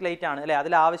 പോളിക്രോമാറ്റിക് ലൈറ്റ് ആണ് അല്ലേ,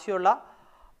 അതിൽ ആവശ്യമുള്ള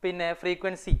പിന്നെ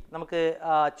ഫ്രീക്വൻസി നമുക്ക്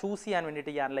ചൂസ് ചെയ്യാൻ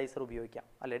വേണ്ടിയിട്ട് ഈ അനലൈസർ ഉപയോഗിക്കാം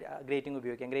അല്ലെ, ഗ്രേറ്റിംഗ്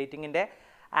ഉപയോഗിക്കാം. ഗ്രേറ്റിങ്ങിൻ്റെ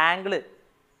ആംഗിൾ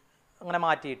അങ്ങനെ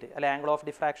മാറ്റിയിട്ട് അല്ലെ, ആംഗിൾ ഓഫ്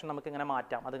ഡിഫ്രാക്ഷൻ നമുക്ക് ഇങ്ങനെ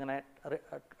മാറ്റാം, അതിങ്ങനെ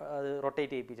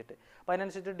റൊട്ടേറ്റ് ചെയ്യിപ്പിച്ചിട്ട്. അപ്പോൾ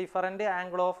അതിനനുസരിച്ച് ഡിഫറൻറ്റ്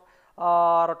ആംഗിൾ ഓഫ്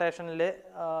റൊട്ടേഷനിൽ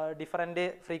ഡിഫറൻറ്റ്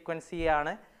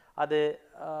ഫ്രീക്വൻസിയാണ് അത്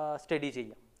സ്റ്റഡി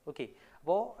ചെയ്യാം. ഓക്കെ,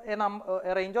 അപ്പോൾ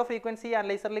റേഞ്ച് ഓഫ് ഫ്രീക്വൻസി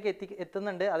അനലൈസറിലേക്ക്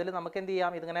എത്തുന്നുണ്ട്. അതിൽ നമുക്ക് എന്ത്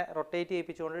ചെയ്യാം, ഇതിങ്ങനെ റൊട്ടേറ്റ്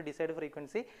ചെയ്യിപ്പിച്ചുകൊണ്ട് ഡിസൈഡ്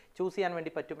ഫ്രീക്വൻസി ചൂസ് ചെയ്യാൻ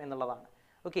വേണ്ടി പറ്റും എന്നുള്ളതാണ്.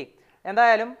 ഓക്കെ,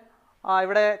 എന്തായാലും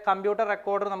ഇവിടെ കമ്പ്യൂട്ടർ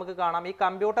റെക്കോർഡർ നമുക്ക് കാണാം. ഈ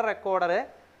കമ്പ്യൂട്ടർ റെക്കോർഡർ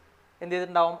എന്ത്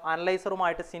ചെയ്തിട്ടുണ്ടാവും,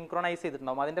 അനലൈസറുമായിട്ട് സിൻക്രണൈസ്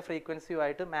ചെയ്തിട്ടുണ്ടാവും, അതിൻ്റെ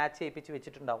ഫ്രീക്വൻസിയുമായിട്ട് മാച്ച് ചെയ്യിപ്പിച്ച്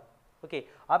വെച്ചിട്ടുണ്ടാവും. ഓക്കെ,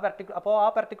 അപ്പോൾ ആ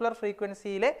പർട്ടിക്കുലർ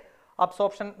ഫ്രീക്വൻസിയിൽ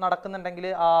അബ്സോർപ്ഷൻ നടക്കുന്നുണ്ടെങ്കിൽ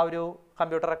ആ ഒരു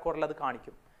കമ്പ്യൂട്ടർ റെക്കോർഡറിൽ അത്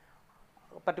കാണിക്കും.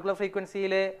 പർട്ടിക്കുലർ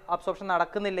ഫ്രീക്വൻസിയിൽ അബ്സോർപ്ഷൻ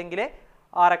നടക്കുന്നില്ലെങ്കിൽ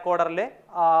ആ റെക്കോർഡറിൽ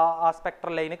ആ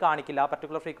സ്പെക്ട്രൽ ലൈന് കാണിക്കില്ല, ആ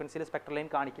പർട്ടിക്കുലർ ഫ്രീക്വൻസിയിൽ സ്പെക്ട്രൽ ലൈൻ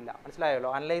കാണിക്കില്ല.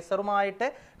 മനസ്സിലായല്ലോ, അനലൈസറുമായിട്ട്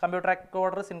കമ്പ്യൂട്ടർ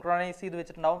റെക്കോർഡർ സിൻക്രണൈസ് ചെയ്ത്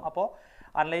വെച്ചിട്ടുണ്ടാവും. അപ്പോൾ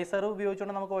അനലൈസർ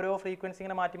ഉപയോഗിച്ചുകൊണ്ട് നമുക്ക് ഓരോ ഫ്രീക്വൻസി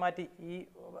ഇങ്ങനെ മാറ്റി മാറ്റി ഈ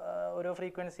ഓരോ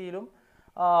ഫ്രീക്വൻസിയിലും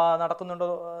നടക്കുന്നുണ്ടോ,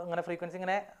 ഇങ്ങനെ ഫ്രീക്വൻസി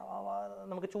ഇങ്ങനെ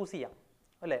നമുക്ക് ചൂസ് ചെയ്യാം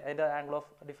അല്ലേ, അതിൻ്റെ ആംഗിൾ ഓഫ്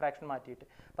ഡിഫ്രാക്ഷൻ മാറ്റിയിട്ട്.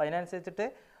 അപ്പോൾ അതിനനുസരിച്ചിട്ട്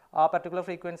ആ പർട്ടിക്കുലർ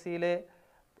ഫ്രീക്വൻസിയിൽ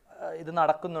ഇത്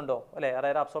നടക്കുന്നുണ്ടോ അല്ലേ,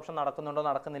 അതായത് അബ്സോർപ്ഷൻ നടക്കുന്നുണ്ടോ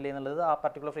നടക്കുന്നില്ല എന്നുള്ളത് ആ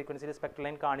പർട്ടിക്കുലർ ഫ്രീക്വൻസിയിൽ സ്പെക്ട്രൽ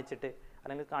ലൈൻ കാണിച്ചിട്ട്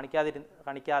അല്ലെങ്കിൽ കാണിക്കാതെ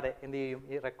എന്ത് ചെയ്യും,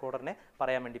 ഈ റെക്കോർഡറിനെ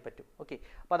പറയാൻ വേണ്ടി പറ്റും. ഓക്കെ,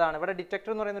 അപ്പോൾ അതാണ് ഇവിടെ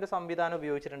ഡിറ്റക്ടർ എന്ന് പറയുന്ന ഒരു സംവിധാനം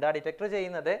ഉപയോഗിച്ചിട്ടുണ്ട്. ആ ഡിറ്റക്ടർ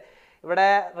ചെയ്യുന്നത് ഇവിടെ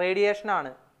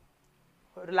റേഡിയേഷനാണ്,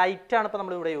 ഒരു ലൈറ്റാണ് ഇപ്പോൾ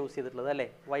നമ്മൾ ഇവിടെ യൂസ് ചെയ്തിട്ടുള്ളത് അല്ലേ,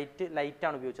 വൈറ്റ്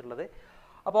ലൈറ്റാണ് ഉപയോഗിച്ചിട്ടുള്ളത്.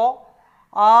 അപ്പോൾ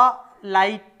ആ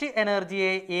ലൈറ്റ്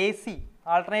എനർജിയെ AC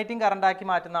ആൾട്ടർനേറ്റിംഗ് കറണ്ടാക്കി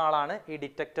മാറ്റുന്ന ആളാണ് ഈ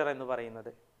ഡിറ്റക്ടർ എന്ന്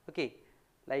പറയുന്നത്. ഓക്കെ,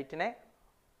 ലൈറ്റിനെ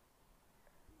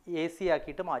AC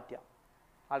ആക്കിയിട്ട് മാറ്റുക.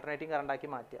 ആൾട്ടർനേറ്റിംഗ് കറണ്ട് ആക്കി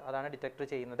മാറ്റുക. അതാണ് ഡിറ്റക്ടർ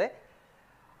ചെയ്യുന്നത്.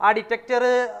 ആ ഡിറ്റക്ടർ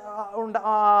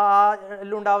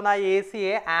ഉണ്ടാവുന്ന ആ എ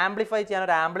സിയെ ആംപ്ലിഫൈ ചെയ്യാൻ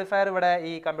ഒരു ആംപ്ലിഫയർ ഇവിടെ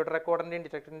ഈ കമ്പ്യൂട്ടർ റെക്കോർഡറിൻ്റെയും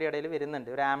ഡിറ്റക്ടറിൻ്റെ ഇടയിൽ വരുന്നുണ്ട്,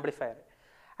 ഒരു ആംപ്ലിഫയർ.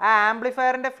 ആ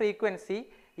ആംപ്ലിഫയറിൻ്റെ ഫ്രീക്വൻസി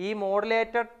ഈ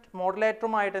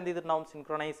മോഡുലേറ്ററുമായിട്ട് എന്ത് ചെയ്തിട്ടുണ്ടാവും,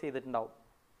 സിൻക്രണൈസ് ചെയ്തിട്ടുണ്ടാവും.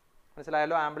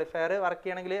 മനസ്സിലായല്ലോ? ആംപ്ലിഫയർ വർക്ക്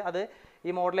ചെയ്യണമെങ്കിൽ അത്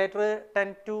ഈ മോഡുലേറ്റർ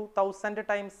 10 to 1000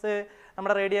 ടൈംസ്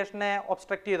നമ്മുടെ റേഡിയേഷനെ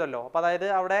ഒബ്സ്ട്രക്ട് ചെയ്തല്ലോ. അപ്പോൾ അതായത്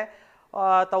അവിടെ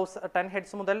 10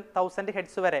 ഹെഡ്സ് മുതൽ 1000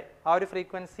 ഹെഡ്സ് വരെ ആ ഒരു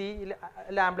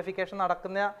ഫ്രീക്വൻസിയിൽ ആംപ്ലിഫിക്കേഷൻ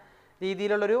നടക്കുന്ന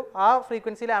രീതിയിലുള്ളൊരു ആ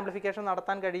ഫ്രീക്വൻസിയിൽ ആംപ്ലിഫിക്കേഷൻ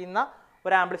നടത്താൻ കഴിയുന്ന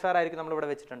ഒരു ആംപ്ലിഫയർ ആയിരിക്കും നമ്മളിവിടെ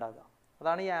വെച്ചിട്ടുണ്ടാകുക.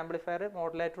 അതാണ് ഈ ആംപ്ലിഫയർ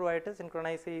മോഡുലേറ്ററുമായിട്ട്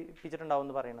സിൻക്രണൈസ് ചെയ്യിപ്പിച്ചിട്ടുണ്ടാവും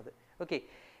എന്ന് പറയുന്നത്. ഓക്കെ,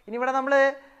 ഇനി ഇവിടെ നമ്മൾ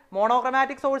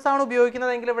മോണോക്രോമാറ്റിക് സോഴ്സ് ആണ്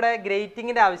ഉപയോഗിക്കുന്നതെങ്കിൽ ഇവിടെ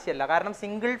ഗ്രേറ്റിങ്ങിൻ്റെ ആവശ്യമില്ല, കാരണം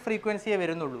സിംഗിൾ ഫ്രീക്വൻസിയേ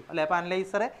വരുന്നുള്ളൂ അല്ലേ. അപ്പോൾ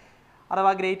അനലൈസർ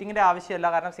അഥവാ ഗ്രേറ്റിങ്ങിൻ്റെ ആവശ്യമില്ല,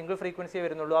 കാരണം സിംഗിൾ ഫ്രീക്വൻസിയേ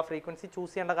വരുന്നുള്ളൂ. ആ ഫ്രീക്വൻസി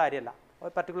ചൂസ് ചെയ്യേണ്ട കാര്യമല്ല,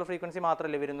 ഒരു പർട്ടിക്കുലർ ഫ്രീക്വൻസി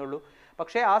മാത്രമല്ലേ വരുന്നുള്ളൂ.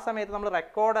 പക്ഷേ ആ സമയത്ത് നമ്മൾ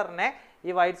റെക്കോർഡറിനെ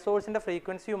ഈ വൈറ്റ് സോഴ്സിൻ്റെ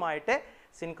ഫ്രീക്വൻസിയുമായിട്ട്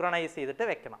സിൻക്രണൈസ് ചെയ്തിട്ട്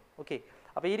വെക്കണം. ഓക്കെ,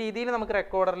 അപ്പോൾ ഈ രീതിയിൽ നമുക്ക്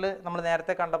റെക്കോർഡറിൽ നമ്മൾ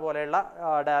നേരത്തെ കണ്ട പോലെയുള്ള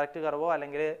ഡയറക്റ്റ് കർവോ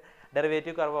അല്ലെങ്കിൽ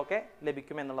ഡെറിവേറ്റീവ് കർവോ ഒക്കെ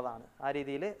ലഭിക്കും എന്നുള്ളതാണ്. ആ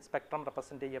രീതിയിൽ സ്പെക്ട്രം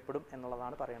റെപ്രസെൻറ്റ് ചെയ്യപ്പെടും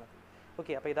എന്നുള്ളതാണ് പറയുന്നത്.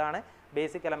 ഓക്കെ, അപ്പോൾ ഇതാണ്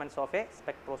basic elements of A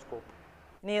spectroscope.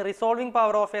 ഇനി resolving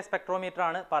power of A spectrometer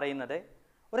ആണ് പറയുന്നത്.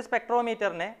 ഒരു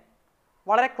സ്പെക്ട്രോമീറ്ററിനെ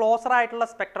വളരെ ക്ലോസർ ആയിട്ടുള്ള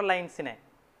സ്പെക്ട്രൽ ലൈൻസിനെ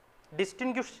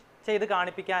ഡിസ്റ്റിങ്ക്വിഷ് ചെയ്ത്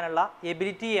കാണിപ്പിക്കാനുള്ള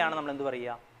എബിലിറ്റിയാണ് നമ്മൾ എന്ത്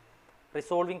പറയുക,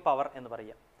 റിസോൾവിംഗ് പവർ എന്ന്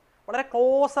പറയുക. വളരെ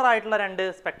ക്ലോസർ ആയിട്ടുള്ള രണ്ട്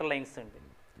സ്പെക്ട്രൽ ലൈൻസ് ഉണ്ട്.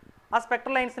 ആ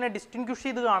സ്പെക്ട്രൽ ലൈൻസിനെ ഡിസ്റ്റിങ്ക്വിഷ്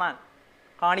ചെയ്ത്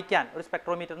കാണിക്കാൻ ഒരു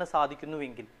സ്പെക്ട്രോമീറ്ററിന്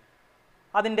സാധിക്കുന്നുവെങ്കിൽ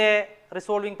അതിൻ്റെ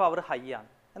റിസോൾവിംഗ് പവർ ഹൈ ആണ്.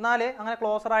 എന്നാൽ അങ്ങനെ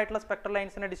ക്ലോസർ ആയിട്ടുള്ള സ്പെക്ട്രൽ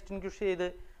ലൈൻസിനെ ഡിസ്റ്റിങ്ക്വിഷ് ചെയ്ത്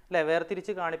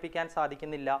വേർതിരിച്ച് കാണിപ്പിക്കാൻ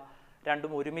സാധിക്കുന്നില്ല,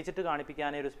 രണ്ടും ഒരുമിച്ചിട്ട്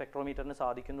കാണിപ്പിക്കാനേ ഒരു സ്പെക്ട്രോമീറ്ററിന്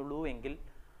സാധിക്കുന്നുള്ളൂ എങ്കിൽ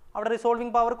അവിടെ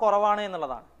റിസോൾവിംഗ് പവർ കുറവാണ്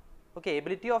എന്നുള്ളതാണ്. Okay,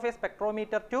 ability of A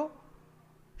spectrometer to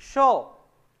show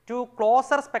to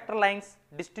closer spectral lines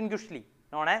ഡിസ്റ്റിങ്ക്വിഷ്ലി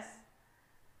known as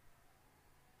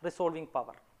resolving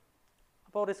power.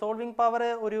 അപ്പോൾ റിസോൾവിംഗ് പവർ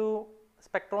ഒരു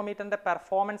സ്പെക്ട്രോമീറ്ററിൻ്റെ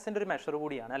പെർഫോമൻസിൻ്റെ ഒരു മെഷർ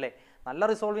കൂടിയാണ് അല്ലേ. നല്ല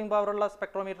റിസോൾവിംഗ് പവറുള്ള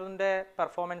സ്പെക്ട്രോമീറ്ററിൻ്റെ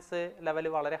പെർഫോമൻസ് ലെവൽ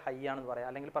വളരെ ഹൈ ആണെന്ന് പറയാം,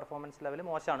 അല്ലെങ്കിൽ പെർഫോമൻസ് ലെവൽ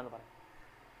മോശമാണെന്ന് പറയാം.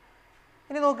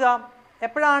 ഇനി നോക്കുക,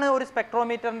 എപ്പോഴാണ് ഒരു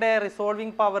സ്പെക്ട്രോമീറ്ററിൻ്റെ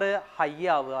റിസോൾവിംഗ് പവർ ഹൈ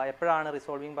ആവുക, എപ്പോഴാണ്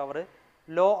റിസോൾവിംഗ് പവർ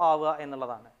ലോ ആവുക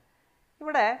എന്നുള്ളതാണ്.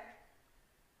 ഇവിടെ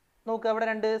നോക്കുക, ഇവിടെ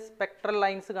രണ്ട് സ്പെക്ട്രൽ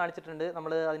ലൈൻസ് കാണിച്ചിട്ടുണ്ട്.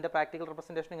 നമ്മൾ അതിൻ്റെ പ്രാക്ടിക്കൽ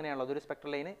റെപ്രസെൻറ്റേഷൻ ഇങ്ങനെയാണല്ലോ, അതൊരു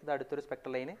സ്പെക്ട്രൽ ലൈന്, ഇത് അടുത്തൊരു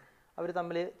സ്പെക്ട്രൽ ലൈന്, അവർ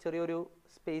തമ്മിൽ ചെറിയൊരു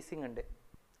സ്പേസിംഗ് ഉണ്ട്.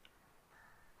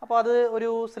 അപ്പോൾ അത് ഒരു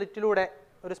സ്ലിറ്റിലൂടെ,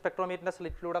 ഒരു സ്പെക്ട്രോമീറ്ററിൻ്റെ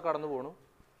സ്ലിറ്റിലൂടെ കടന്നു പോകണു.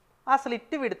 ആ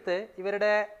സ്ലിറ്റ് വിടുത്ത്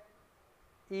ഇവരുടെ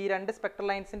ഈ രണ്ട് സ്പെക്ട്രൽ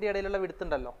ലൈൻസിൻ്റെ ഇടയിലുള്ള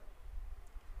വിടുത്തുണ്ടല്ലോ,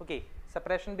 okay,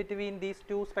 separation between these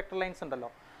two spectral lines ഉണ്ടല്ലോ,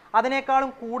 അതിനേക്കാളും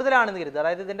കൂടുതലാണെന്ന് കരുതുക.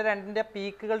 അതായത് ഇതിൻ്റെ രണ്ടിൻ്റെ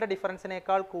പീക്കുകളുടെ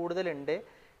ഡിഫറൻസിനേക്കാൾ കൂടുതലുണ്ട്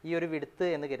ഈ ഒരു വിടുത്ത്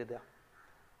എന്ന് കരുതുക.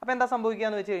 അപ്പോൾ എന്താ സംഭവിക്കുക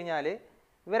എന്ന് വെച്ച് കഴിഞ്ഞാൽ,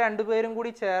 ഇവർ രണ്ടുപേരും കൂടി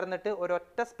ചേർന്നിട്ട്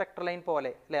ഒരൊറ്റ സ്പെക്ട്രൽ ലൈൻ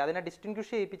പോലെ അല്ലേ അതിനെ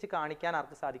ഡിസ്റ്റിങ്ക്വിഷ് ചെയ്യിപ്പിച്ച് കാണിക്കാൻ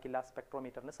ആർക്ക് സാധിക്കില്ല,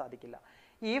 സ്പെക്ട്രോമീറ്ററിന് സാധിക്കില്ല.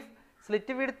 If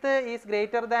slit width is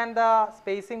greater than the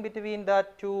spacing between the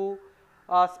two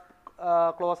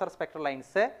closer spectral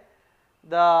lines,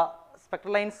 the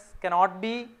spectral lines cannot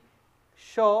be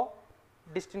show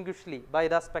distinguishedly by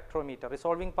the spectrometer.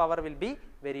 Resolving power will be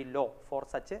very low for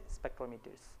such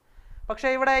spectrometers. പക്ഷേ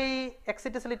ഇവിടെ ഈ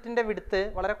exit സ്ലിറ്റിൻ്റെ width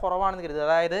വളരെ കുറവാണെന്ന് കരുതുക.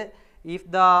 അതായത് if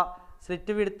the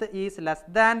slit width is less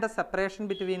than the separation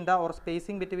between the or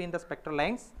spacing between the spectral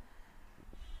lines,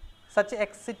 such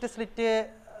exit slit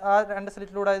ആ രണ്ട്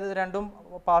സ്ലിറ്റിലൂടെ ഇത് രണ്ടും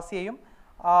പാസ് ചെയ്യും.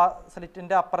 ആ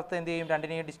സ്ലിറ്റിൻ്റെ അപ്പുറത്ത് എന്ത് ചെയ്യും,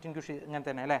 രണ്ടിനെയും ഡിസ്റ്റിങ്ക്വിഷ്, ഇങ്ങനെ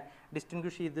തന്നെ അല്ലേ,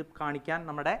 ഡിസ്റ്റിങ്ക്വിഷ് ചെയ്ത് കാണിക്കാൻ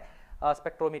നമ്മുടെ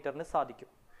സ്പെക്ട്രോമീറ്ററിന് സാധിക്കും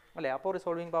അല്ലേ. അപ്പോൾ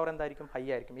റിസോൾവിംഗ് പവർ എന്തായിരിക്കും, ഹൈ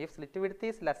ആയിരിക്കും. If slit width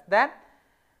is less than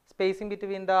spacing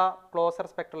between the closer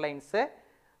spectral lines,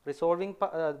 resolving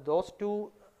those two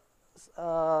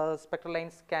spectral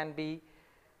lines can be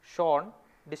shown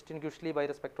distinguishedly by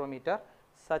the spectrometer.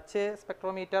 Such a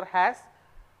spectrometer has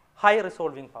high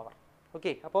resolving power.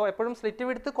 Okay, അപ്പോൾ എപ്പോഴും slit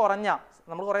width കുറഞ്ഞ,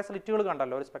 നമ്മൾ കുറേ സ്ലിറ്റുകൾ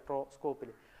കണ്ടല്ലോ ഒരു സ്പെക്ട്രോസ്കോപ്പിൽ,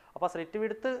 അപ്പോൾ slit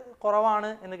width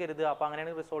കുറവാണ് എന്ന് കരുതുക. അപ്പോൾ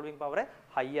അങ്ങനെയാണെങ്കിൽ റിസോൾവിംഗ് പവർ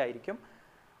ഹൈ ആയിരിക്കും.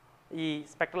 ഈ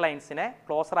സ്പെക്ട്രൽ ലൈൻസിനെ,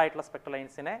 ക്ലോസർ ആയിട്ടുള്ള സ്പെക്ട്രൽ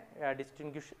ലൈൻസിനെ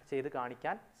ഡിസ്റ്റിങ്ക്വിഷ് ചെയ്ത്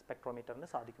കാണിക്കാൻ സ്പെക്ട്രോമീറ്ററിന്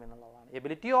സാധിക്കുമെന്നുള്ളതാണ്.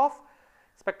 Ability of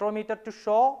spectrometer to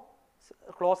show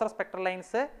closer spectral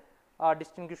lines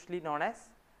distinguishedly known as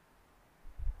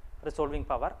resolving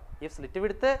power. If slit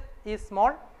width is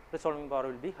small, resolving power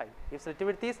will be high. If slit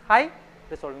width is high,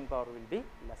 resolving power will be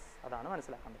less. അതാണ്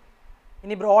മനസ്സിലാക്കേണ്ടത്.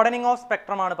 ഇനി broadening of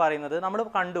spectrum ആണ് പറയുന്നത്. നമ്മൾ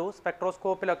കണ്ടു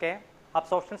സ്പെക്ട്രോസ്കോപ്പിലൊക്കെ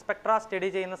absorption Spectra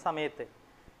study ചെയ്യുന്ന സമയത്ത്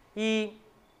ഈ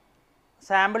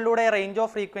സാമ്പിളിലൂടെ റേഞ്ച്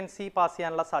ഓഫ് ഫ്രീക്വൻസി പാസ്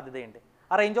ചെയ്യാനുള്ള സാധ്യതയുണ്ട്.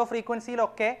 ആ റേഞ്ച് ഓഫ്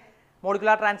ഫ്രീക്വൻസിയിലൊക്കെ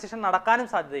മോളിക്കുലാർ ട്രാൻസിഷൻ നടക്കാനും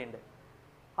സാധ്യതയുണ്ട്.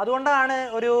 അതുകൊണ്ടാണ്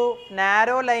ഒരു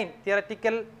നാരോ ലൈൻ,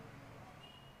 തിയററ്റിക്കൽ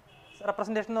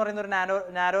റെപ്രസെൻറ്റേഷൻ എന്ന് പറയുന്ന ഒരു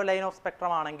നാരോ ലൈൻ ഓഫ്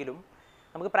സ്പെക്ട്രം ആണെങ്കിലും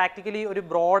നമുക്ക് പ്രാക്ടിക്കലി ഒരു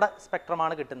ബ്രോഡ്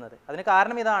സ്പെക്ട്രമാണ് കിട്ടുന്നത്. അതിന്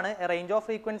കാരണം ഇതാണ്, A range of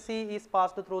frequency is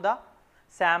passed through the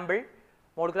sample,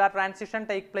 molecular transition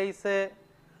take place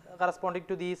corresponding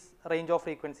to these range of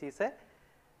frequencies.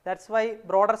 That's why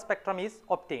broader spectrum is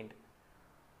obtained.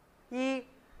 ഈ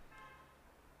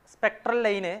spectral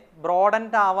line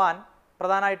ബ്രോഡൻഡ് ആവാൻ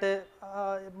പ്രധാനമായിട്ട്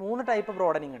 3 ടൈപ്പ്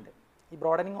ബ്രോഡനിങ് ഉണ്ട്. ഈ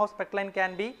broadening of spectral line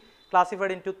can be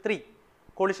classified in to 3.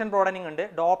 Collision broadening ഉണ്ട്,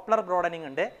 Doppler broadening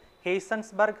ഉണ്ട്,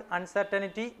 ഹെയ്സൻസ്ബർഗ്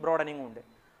uncertainty ബ്രോഡനിങ്ങും ഉണ്ട്.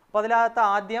 അപ്പോൾ അതിനകത്ത്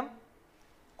ആദ്യം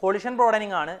കൊളിഷൻ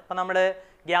ബ്രോഡനിങ് ആണ്. ഇപ്പോൾ നമ്മൾ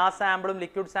ഗ്യാസ് സാമ്പിളും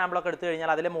ലിക്വിഡ് സാമ്പിളും ഒക്കെ എടുത്തു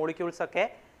കഴിഞ്ഞാൽ അതിലെ മോളിക്യൂൾസ് ഒക്കെ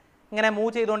ഇങ്ങനെ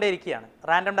മൂവ് ചെയ്തുകൊണ്ടേ ഇരിക്കുകയാണ്,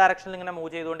 റാൻഡം ഡയറക്ഷനിൽ ഇങ്ങനെ മൂവ്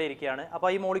ചെയ്തുകൊണ്ടേ ഇരിക്കുകയാണ്. അപ്പോൾ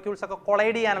ഈ മോളിക്യൂൾസ് ഒക്കെ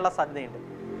കൊളൈഡ് ചെയ്യാനുള്ള സാധ്യതയുണ്ട്.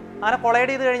 അങ്ങനെ കൊളൈഡ്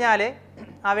ചെയ്ത് കഴിഞ്ഞാൽ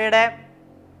അവയുടെ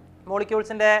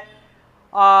മോളിക്യൂൾസിൻ്റെ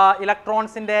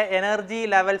ഇലക്ട്രോൺസിൻ്റെ എനർജി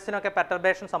ലെവൽസിനൊക്കെ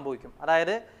പെർട്ടർബേഷൻ സംഭവിക്കും.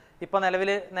 അതായത് ഇപ്പോൾ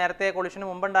നിലവിൽ നേരത്തെ കൊളിഷന്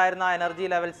മുമ്പുണ്ടായിരുന്ന എനർജി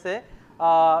ലെവൽസ്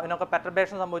ഇതിനൊക്കെ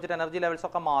പെർട്ടർബേഷൻ സംഭവിച്ചിട്ട് എനർജി ലെവൽസ്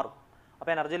ഒക്കെ മാറും.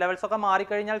 അപ്പോൾ എനർജി ലെവൽസ് ഒക്കെ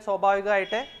മാറിക്കഴിഞ്ഞാൽ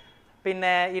സ്വാഭാവികമായിട്ട്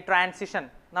പിന്നെ ഈ ട്രാൻസിഷൻ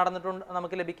നടന്നിട്ടുണ്ട്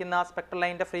നമുക്ക് ലഭിക്കുന്ന സ്പെക്ട്രൽ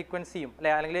ലൈനിൻ്റെ ഫ്രീക്വൻസിയും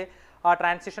അല്ലെങ്കിൽ ആ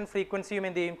ട്രാൻസിഷൻ ഫ്രീക്വൻസിയും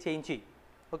എന്ത് ചെയ്യും, ചേഞ്ച് ചെയ്യും.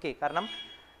 ഓക്കെ, കാരണം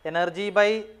എനർജി ബൈ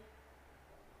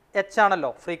എച്ച്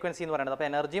ആണല്ലോ ഫ്രീക്വൻസി എന്ന് പറയുന്നത്. അപ്പോൾ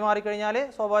എനർജി മാറിക്കഴിഞ്ഞാൽ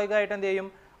സ്വാഭാവികമായിട്ട് എന്ത് ചെയ്യും,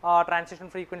 ട്രാൻസിഷൻ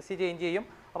ഫ്രീക്വൻസി ചേഞ്ച് ചെയ്യും.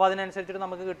 അപ്പോൾ അതിനനുസരിച്ചിട്ട്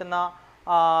നമുക്ക് കിട്ടുന്ന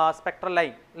സ്പെക്ട്രൽ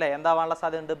ലൈൻ അല്ലേ എന്താവാനുള്ള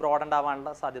സാധ്യതയുണ്ട്, ബ്രോഡൻഡ്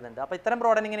ആവാനുള്ള സാധ്യതയുണ്ട്. അപ്പോൾ ഇത്തരം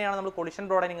ബ്രോഡനിങ്ങിനെയാണ് നമ്മൾ കൊളിഷൻ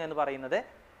ബ്രോഡനിങ് എന്ന് പറയുന്നത്.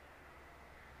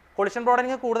 കൊളിഷൻ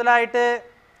ബ്രോഡനിങ് കൂടുതലായിട്ട്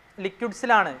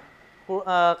ലിക്വിഡ്സിലാണ്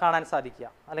കാണാൻ സാധിക്കുക,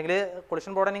 അല്ലെങ്കിൽ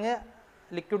കൊളിഷൻ ബ്രോഡനിങ്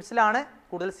ലിക്വിഡ്സിലാണ്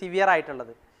കൂടുതൽ സിവിയർ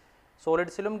ആയിട്ടുള്ളത്.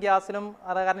 സോളിഡ്സിലും ഗ്യാസിലും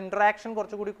അത് കാരണം ഇൻട്രാക്ഷൻ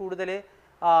കുറച്ചുകൂടി കൂടുതൽ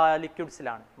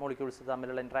ലിക്വിഡ്സിലാണ്, മോളിക്യൂൾസ്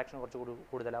തമ്മിലുള്ള ഇൻട്രാക്ഷൻ കുറച്ചുകൂടി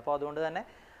കൂടുതൽ. അപ്പോൾ അതുകൊണ്ട് തന്നെ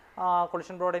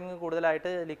കൊളിഷൻ ബ്രോഡനിങ്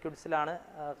കൂടുതലായിട്ട് ലിക്വിഡ്സിലാണ്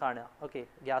കാണുക. ഓക്കെ,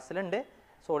 ഗ്യാസിലുണ്ട്,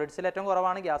 സോളിഡ്സിൽ ഏറ്റവും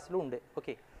കുറവാണ്, ഗ്യാസിലും ഉണ്ട്.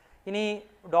 ഓക്കെ, ഇനി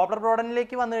ഡോപ്ലർ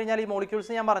ബ്രോഡനിലേക്ക് വന്നു കഴിഞ്ഞാൽ ഈ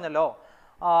മോളിക്യൂൾസ് ഞാൻ പറഞ്ഞല്ലോ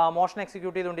മോഷൻ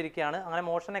എക്സിക്യൂട്ട് ചെയ്തുകൊണ്ടിരിക്കുകയാണ്. അങ്ങനെ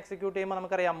മോഷൻ എക്സിക്യൂട്ട് ചെയ്യുമ്പോൾ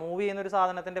നമുക്കറിയാം മൂവ് ചെയ്യുന്ന ഒരു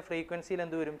സാധനത്തിൻ്റെ ഫ്രീക്വൻസിയിൽ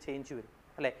എന്ത് വരും, ചേഞ്ച് വരും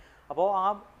അല്ലേ. അപ്പോൾ ആ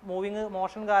മൂവിങ്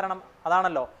മോഷൻ കാരണം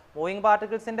അതാണല്ലോ മൂവിങ്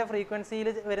പാർട്ടിക്കിൾസിൻ്റെ ഫ്രീക്വൻസിയിൽ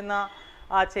വരുന്ന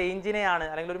ആ ചേഞ്ചിനെയാണ്,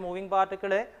 അല്ലെങ്കിൽ ഒരു മൂവിങ്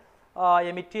പാർട്ടിക്കിൾ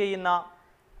എമിറ്റ് ചെയ്യുന്ന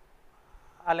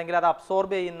അല്ലെങ്കിൽ അത്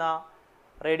അബ്സോർബ് ചെയ്യുന്ന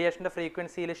റേഡിയേഷൻ്റെ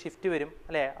ഫ്രീക്വൻസിയിൽ ഷിഫ്റ്റ് വരും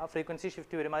അല്ലേ, ആ ഫ്രീക്വൻസി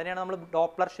ഷിഫ്റ്റ് വരും. അതിനെയാണ് നമ്മൾ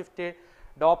ഡോപ്ലർ ഷിഫ്റ്റ്,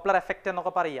 ഡോപ്ലർ എഫക്റ്റ്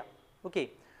എന്നൊക്കെ പറയുക. ഓക്കെ,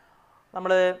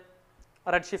 നമ്മൾ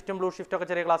റെഡ് ഷിഫ്റ്റും ബ്ലൂ ഷിഫ്റ്റും ഒക്കെ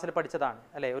ചെറിയ ക്ലാസ്സിൽ പഠിച്ചതാണ്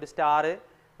അല്ലേ. ഒരു സ്റ്റാർ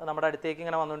നമ്മുടെ അടുത്തേക്ക്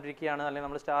ഇങ്ങനെ വന്നുകൊണ്ടിരിക്കുകയാണ്, അല്ലെങ്കിൽ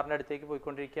നമ്മൾ സ്റ്റാറിൻ്റെ അടുത്തേക്ക്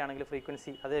പോയിക്കൊണ്ടിരിക്കുകയാണെങ്കിൽ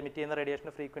ഫ്രീക്വൻസി അത് എമിറ്റ് ചെയ്യുന്ന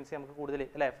റേഡിയേഷൻ്റെ ഫ്രീക്വൻസി നമുക്ക് കൂടുതൽ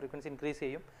അല്ലേ ഫ്രീക്വൻസി ഇൻക്രീസ്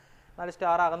ചെയ്യും. എന്നാൽ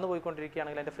സ്റ്റാർ അകന്ന്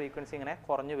പോയിക്കൊണ്ടിരിക്കുകയാണെങ്കിൽ അതിൻ്റെ ഫ്രീക്വൻസി ഇങ്ങനെ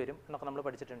കുറഞ്ഞു വരും എന്നൊക്കെ നമ്മൾ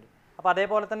പഠിച്ചിട്ടുണ്ട്. അപ്പോൾ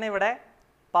അതേപോലെ തന്നെ ഇവിടെ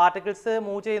പാർട്ടിക്കിൾസ്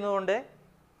മൂവ് ചെയ്യുന്നതുകൊണ്ട്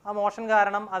ആ മോഷൻ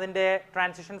കാരണം അതിൻ്റെ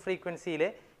ട്രാൻസിഷൻ ഫ്രീക്വൻസിയിൽ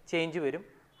ചേഞ്ച് വരും.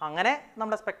 അങ്ങനെ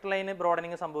നമ്മുടെ സ്പെക്ട്രൽ ലൈന്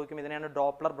ബ്രോഡനിങ് സംഭവിക്കും. ഇതിനെയാണ്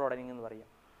ഡോപ്ലർ ബ്രോഡനിങ് എന്ന് പറയുക.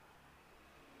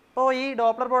 അപ്പോൾ ഈ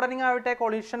ഡോപ്ലർ ബ്രോഡനിങ് ആവട്ടെ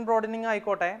കൊളിഷൻ ബ്രോഡനിങ്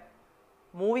ആയിക്കോട്ടെ,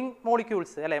 മൂവിങ്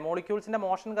മോളിക്യൂൾസ് അല്ലേ, മോളിക്യൂൾസിൻ്റെ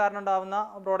മോഷൻ കാരണം ഉണ്ടാകുന്ന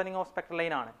ബ്രോഡനിങ് ഓഫ് സ്പെക്ട്രൽ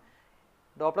ലൈൻ ആണ്.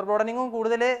 ഡോപ്ലർ ബ്രോഡനിങ്ങും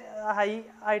കൂടുതൽ ഹൈ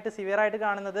ആയിട്ട് സിവിയർ ആയിട്ട്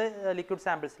കാണുന്നത് ലിക്വിഡ്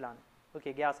സാമ്പിൾസിലാണ്. ഓക്കെ,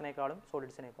 ഗ്യാസിനേക്കാളും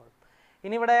സോളിഡ്സിനേക്കാളും.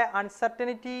 ഇനി ഇവിടെ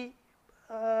അൺസർട്ടനിറ്റി,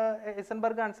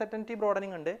 ഹൈസൻബർഗ് അൺസർട്ടനിറ്റി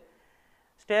ബ്രോഡനിങ് ഉണ്ട്.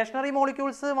 സ്റ്റേഷനറി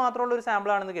മോളിക്യൂൾസ് മാത്രമുള്ള ഒരു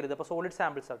സാമ്പിളാണെന്ന് കരുതുക, അപ്പോൾ സോളിഡ്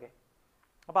സാമ്പിൾസ് ഒക്കെ.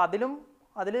 അപ്പോൾ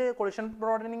അതിൽ കൊളിഷൻ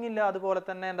ബ്രോഡനിങ് ഇല്ല, അതുപോലെ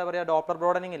തന്നെ എന്താ പറയുക ഡോപ്ലർ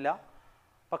ബ്രോഡനിങ് ഇല്ല.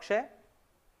 പക്ഷേ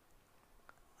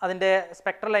അതിൻ്റെ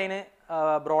സ്പെക്ട്രൽ ലൈന്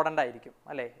ബ്രോഡൻഡ് ആയിരിക്കും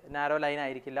അല്ലേ, നാരോ ലൈൻ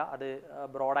ആയിരിക്കില്ല, അത്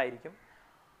ബ്രോഡായിരിക്കും.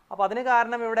 അപ്പോൾ അതിന്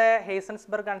കാരണം ഇവിടെ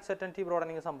ഹൈസൻസ്ബർഗ് അൺസർട്ടനിറ്റി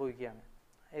ബ്രോഡനിങ് സംഭവിക്കുകയാണ്.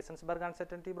 ഹൈസൻസ്ബർഗ്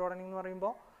അൺസർട്ടനിറ്റി ബ്രോഡനിങ് എന്ന്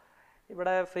പറയുമ്പോൾ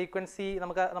ഇവിടെ ഫ്രീക്വൻസി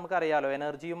നമുക്കറിയാലോ,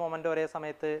 എനർജിയും മൊമെൻറ്റും ഒരേ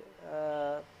സമയത്ത്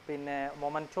പിന്നെ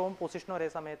മൊമെൻറ്റവും പൊസിഷനും ഒരേ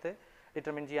സമയത്ത്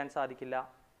ഡിറ്റർമിൻ ചെയ്യാൻ സാധിക്കില്ല.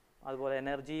 അതുപോലെ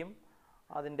എനർജിയും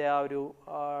അതിൻ്റെ ആ ഒരു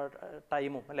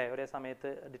ടൈമും അല്ലേ ഒരേ സമയത്ത്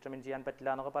ഡിറ്റർമിൻ ചെയ്യാൻ പറ്റില്ല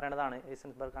എന്നൊക്കെ പറയുന്നതാണ്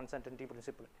ഹൈസൻസ്ബർഗ് അൺസർട്ടനിറ്റി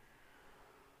പ്രിൻസിപ്പിൾ.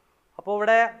 അപ്പോൾ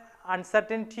ഇവിടെ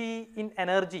അൺസർട്ടനിറ്റി ഇൻ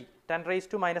എനർജി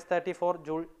 10⁻⁻34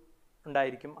 ജൂൾ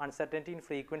ഉണ്ടായിരിക്കും. അൺസർട്ടനിറ്റി ഇൻ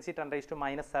ഫ്രീക്വൻസി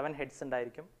 10⁻⁻7 ഹെഡ്സ്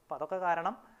ഉണ്ടായിരിക്കും. അപ്പോൾ അതൊക്കെ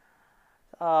കാരണം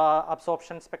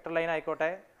അബ്സോർപ്ഷൻ സ്പെക്ട്രൽ ലൈൻ ആയിക്കോട്ടെ,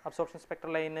 അബ്സോർപ്ഷൻ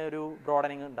സ്പെക്ട്രൽ ലൈന് ഒരു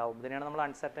ബ്രോഡനിങ് ഉണ്ടാവും. ഇതിനെയാണ് നമ്മൾ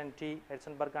അൺസർട്ടനിറ്റി,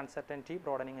 ഹൈസൻബർഗ് അൺസർട്ടനിറ്റി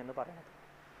ബ്രോഡനിങ് എന്ന് പറയുന്നത്.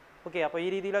 ഓക്കെ, അപ്പോൾ ഈ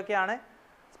രീതിയിലൊക്കെയാണ്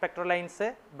സ്പെക്ട്രൽ ലൈൻസ്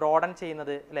ബ്രോഡൻ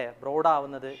ചെയ്യുന്നത് അല്ലേ, ബ്രോഡ്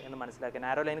ആവുന്നത് എന്ന് മനസ്സിലാക്കുക.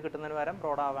 നാരോ ലൈൻ കിട്ടുന്നതിന് പകരം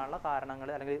ബ്രോഡ് ആവാനുള്ള കാരണങ്ങൾ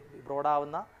അല്ലെങ്കിൽ ബ്രോഡ്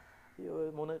ആവുന്ന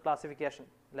 3 ക്ലാസിഫിക്കേഷൻ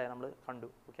അല്ലേ നമ്മൾ കണ്ടു.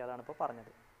 ഓക്കെ, അതാണ് ഇപ്പോൾ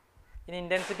പറഞ്ഞത്. ഇനി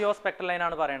ഇൻറ്റൻസിറ്റി ഓഫ് സ്പെക്ട്രൽ ലൈൻ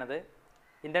ആണ് പറയുന്നത്.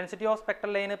 ഇൻറ്റൻസിറ്റി ഓഫ്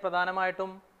സ്പെക്ട്രൽ ലൈന്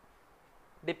പ്രധാനമായിട്ടും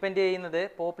ഡിപ്പെൻഡ് ചെയ്യുന്നത്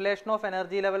population of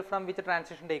energy level from which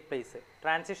transition take place.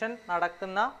 Transition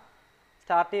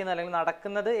start ചെയ്യുന്ന അല്ലെങ്കിൽ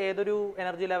നടക്കുന്നത് ഏതൊരു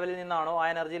എനർജി ലെവലിൽ നിന്നാണോ ആ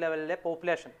എനർജി ലെവലിലെ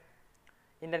പോപ്പുലേഷൻ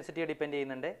ഇൻറ്റൻസിറ്റിയെ ഡിപ്പെൻഡ്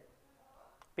ചെയ്യുന്നുണ്ട്.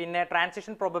 പിന്നെ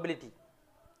ട്രാൻസിഷൻ പ്രോബബിലിറ്റി,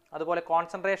 അതുപോലെ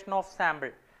concentration of sample,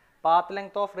 path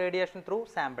length of radiation through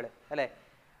sample അല്ലേ.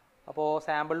 അപ്പോൾ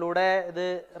സാമ്പിളിലൂടെ ഇത്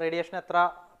റേഡിയേഷൻ എത്ര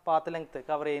പാത്ത് ലെങ്ത്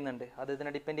കവർ ചെയ്യുന്നുണ്ട് അത്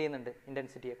ഇതിനെ ഡിപ്പെൻഡ് ചെയ്യുന്നുണ്ട്.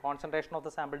 ഇൻറ്റൻസിറ്റിയെ, concentration of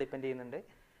the sample depend ചെയ്യുന്നുണ്ട്.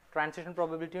 ട്രാൻസിഷൻ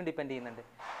പ്രോബബിലിറ്റിയും ഡിപ്പെൻഡ് ചെയ്യുന്നുണ്ട്.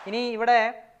 ഇനി ഇവിടെ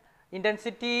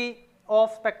intensity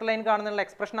of spectral line കാണുന്നുള്ള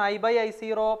expression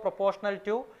I/I0 proportional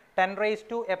to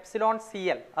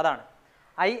 10⁻∈ അതാണ്.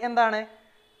 I എന്താണ്?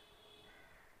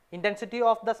 Intensity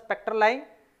of the spectral line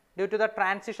due to the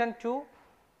transition to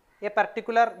A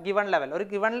particular given level. ഒരു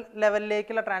given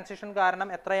ലെവലിലേക്കുള്ള transition കാരണം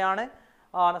എത്രയാണ്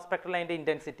spectral ലൈൻ്റെ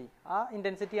intensity, ആ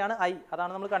ഇൻറ്റൻസിറ്റിയാണ് I.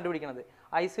 അതാണ് നമ്മൾ കണ്ടുപിടിക്കുന്നത്.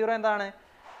 I0 എന്താണ്?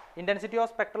 Intensity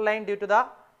of spectral line due to the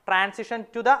transition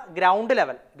to the ground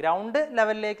level. Ground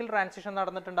ലെവലിലേക്ക് transition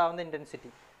നടന്നിട്ടുണ്ടാകുന്ന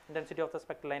intensity of the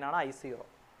spectral line ആണ് I0.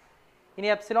 ഇനി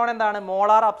എപ്സിലോൺ എന്താണ്?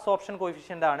 മോളാർ അബ്സോർപ്ഷൻ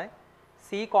കോഫിഷ്യൻ്റ് ആണ്. C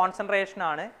കോൺസെൻട്രേഷൻ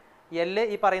ആണ്. L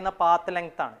ഈ പറയുന്ന പാത്ത്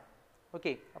ലെങ്ത് ആണ്.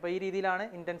 ഓക്കെ, അപ്പോൾ ഈ രീതിയിലാണ്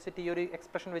ഇൻറ്റൻസിറ്റി, ഈ ഒരു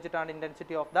എക്സ്പ്രഷൻ വെച്ചിട്ടാണ്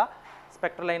intensity of the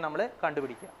spectral line നമ്മൾ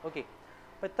കണ്ടുപിടിക്കുക. ഓക്കെ,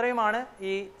 അപ്പോൾ ഇത്രയുമാണ്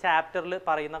ഈ ചാപ്റ്ററിൽ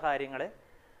പറയുന്ന കാര്യങ്ങൾ.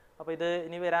 അപ്പോൾ ഇത്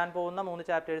ഇനി വരാൻ പോകുന്ന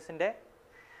 3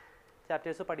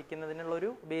 ചാപ്റ്റേഴ്സ് പഠിക്കുന്നതിനുള്ളൊരു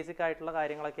ബേസിക് ആയിട്ടുള്ള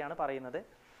കാര്യങ്ങളൊക്കെയാണ് പറയുന്നത്.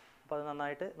 അപ്പോൾ അത്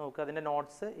നന്നായിട്ട് നോക്കുക. അതിൻ്റെ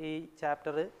നോട്ട്സ്, ഈ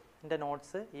ചാപ്റ്ററിൻ്റെ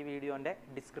നോട്ട്സ് ഈ വീഡിയോൻ്റെ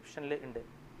ഡിസ്ക്രിപ്ഷനിൽ ഉണ്ട്.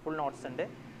 ഫുൾ നോട്ട്സ് ഉണ്ട്.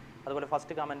 അതുപോലെ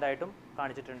ഫസ്റ്റ് കമൻ്റായിട്ടും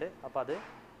കാണിച്ചിട്ടുണ്ട്. അപ്പോൾ അത്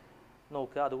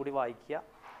നോക്കുക, അതുകൂടി വായിക്കുക.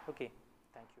 Okay,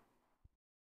 thank you.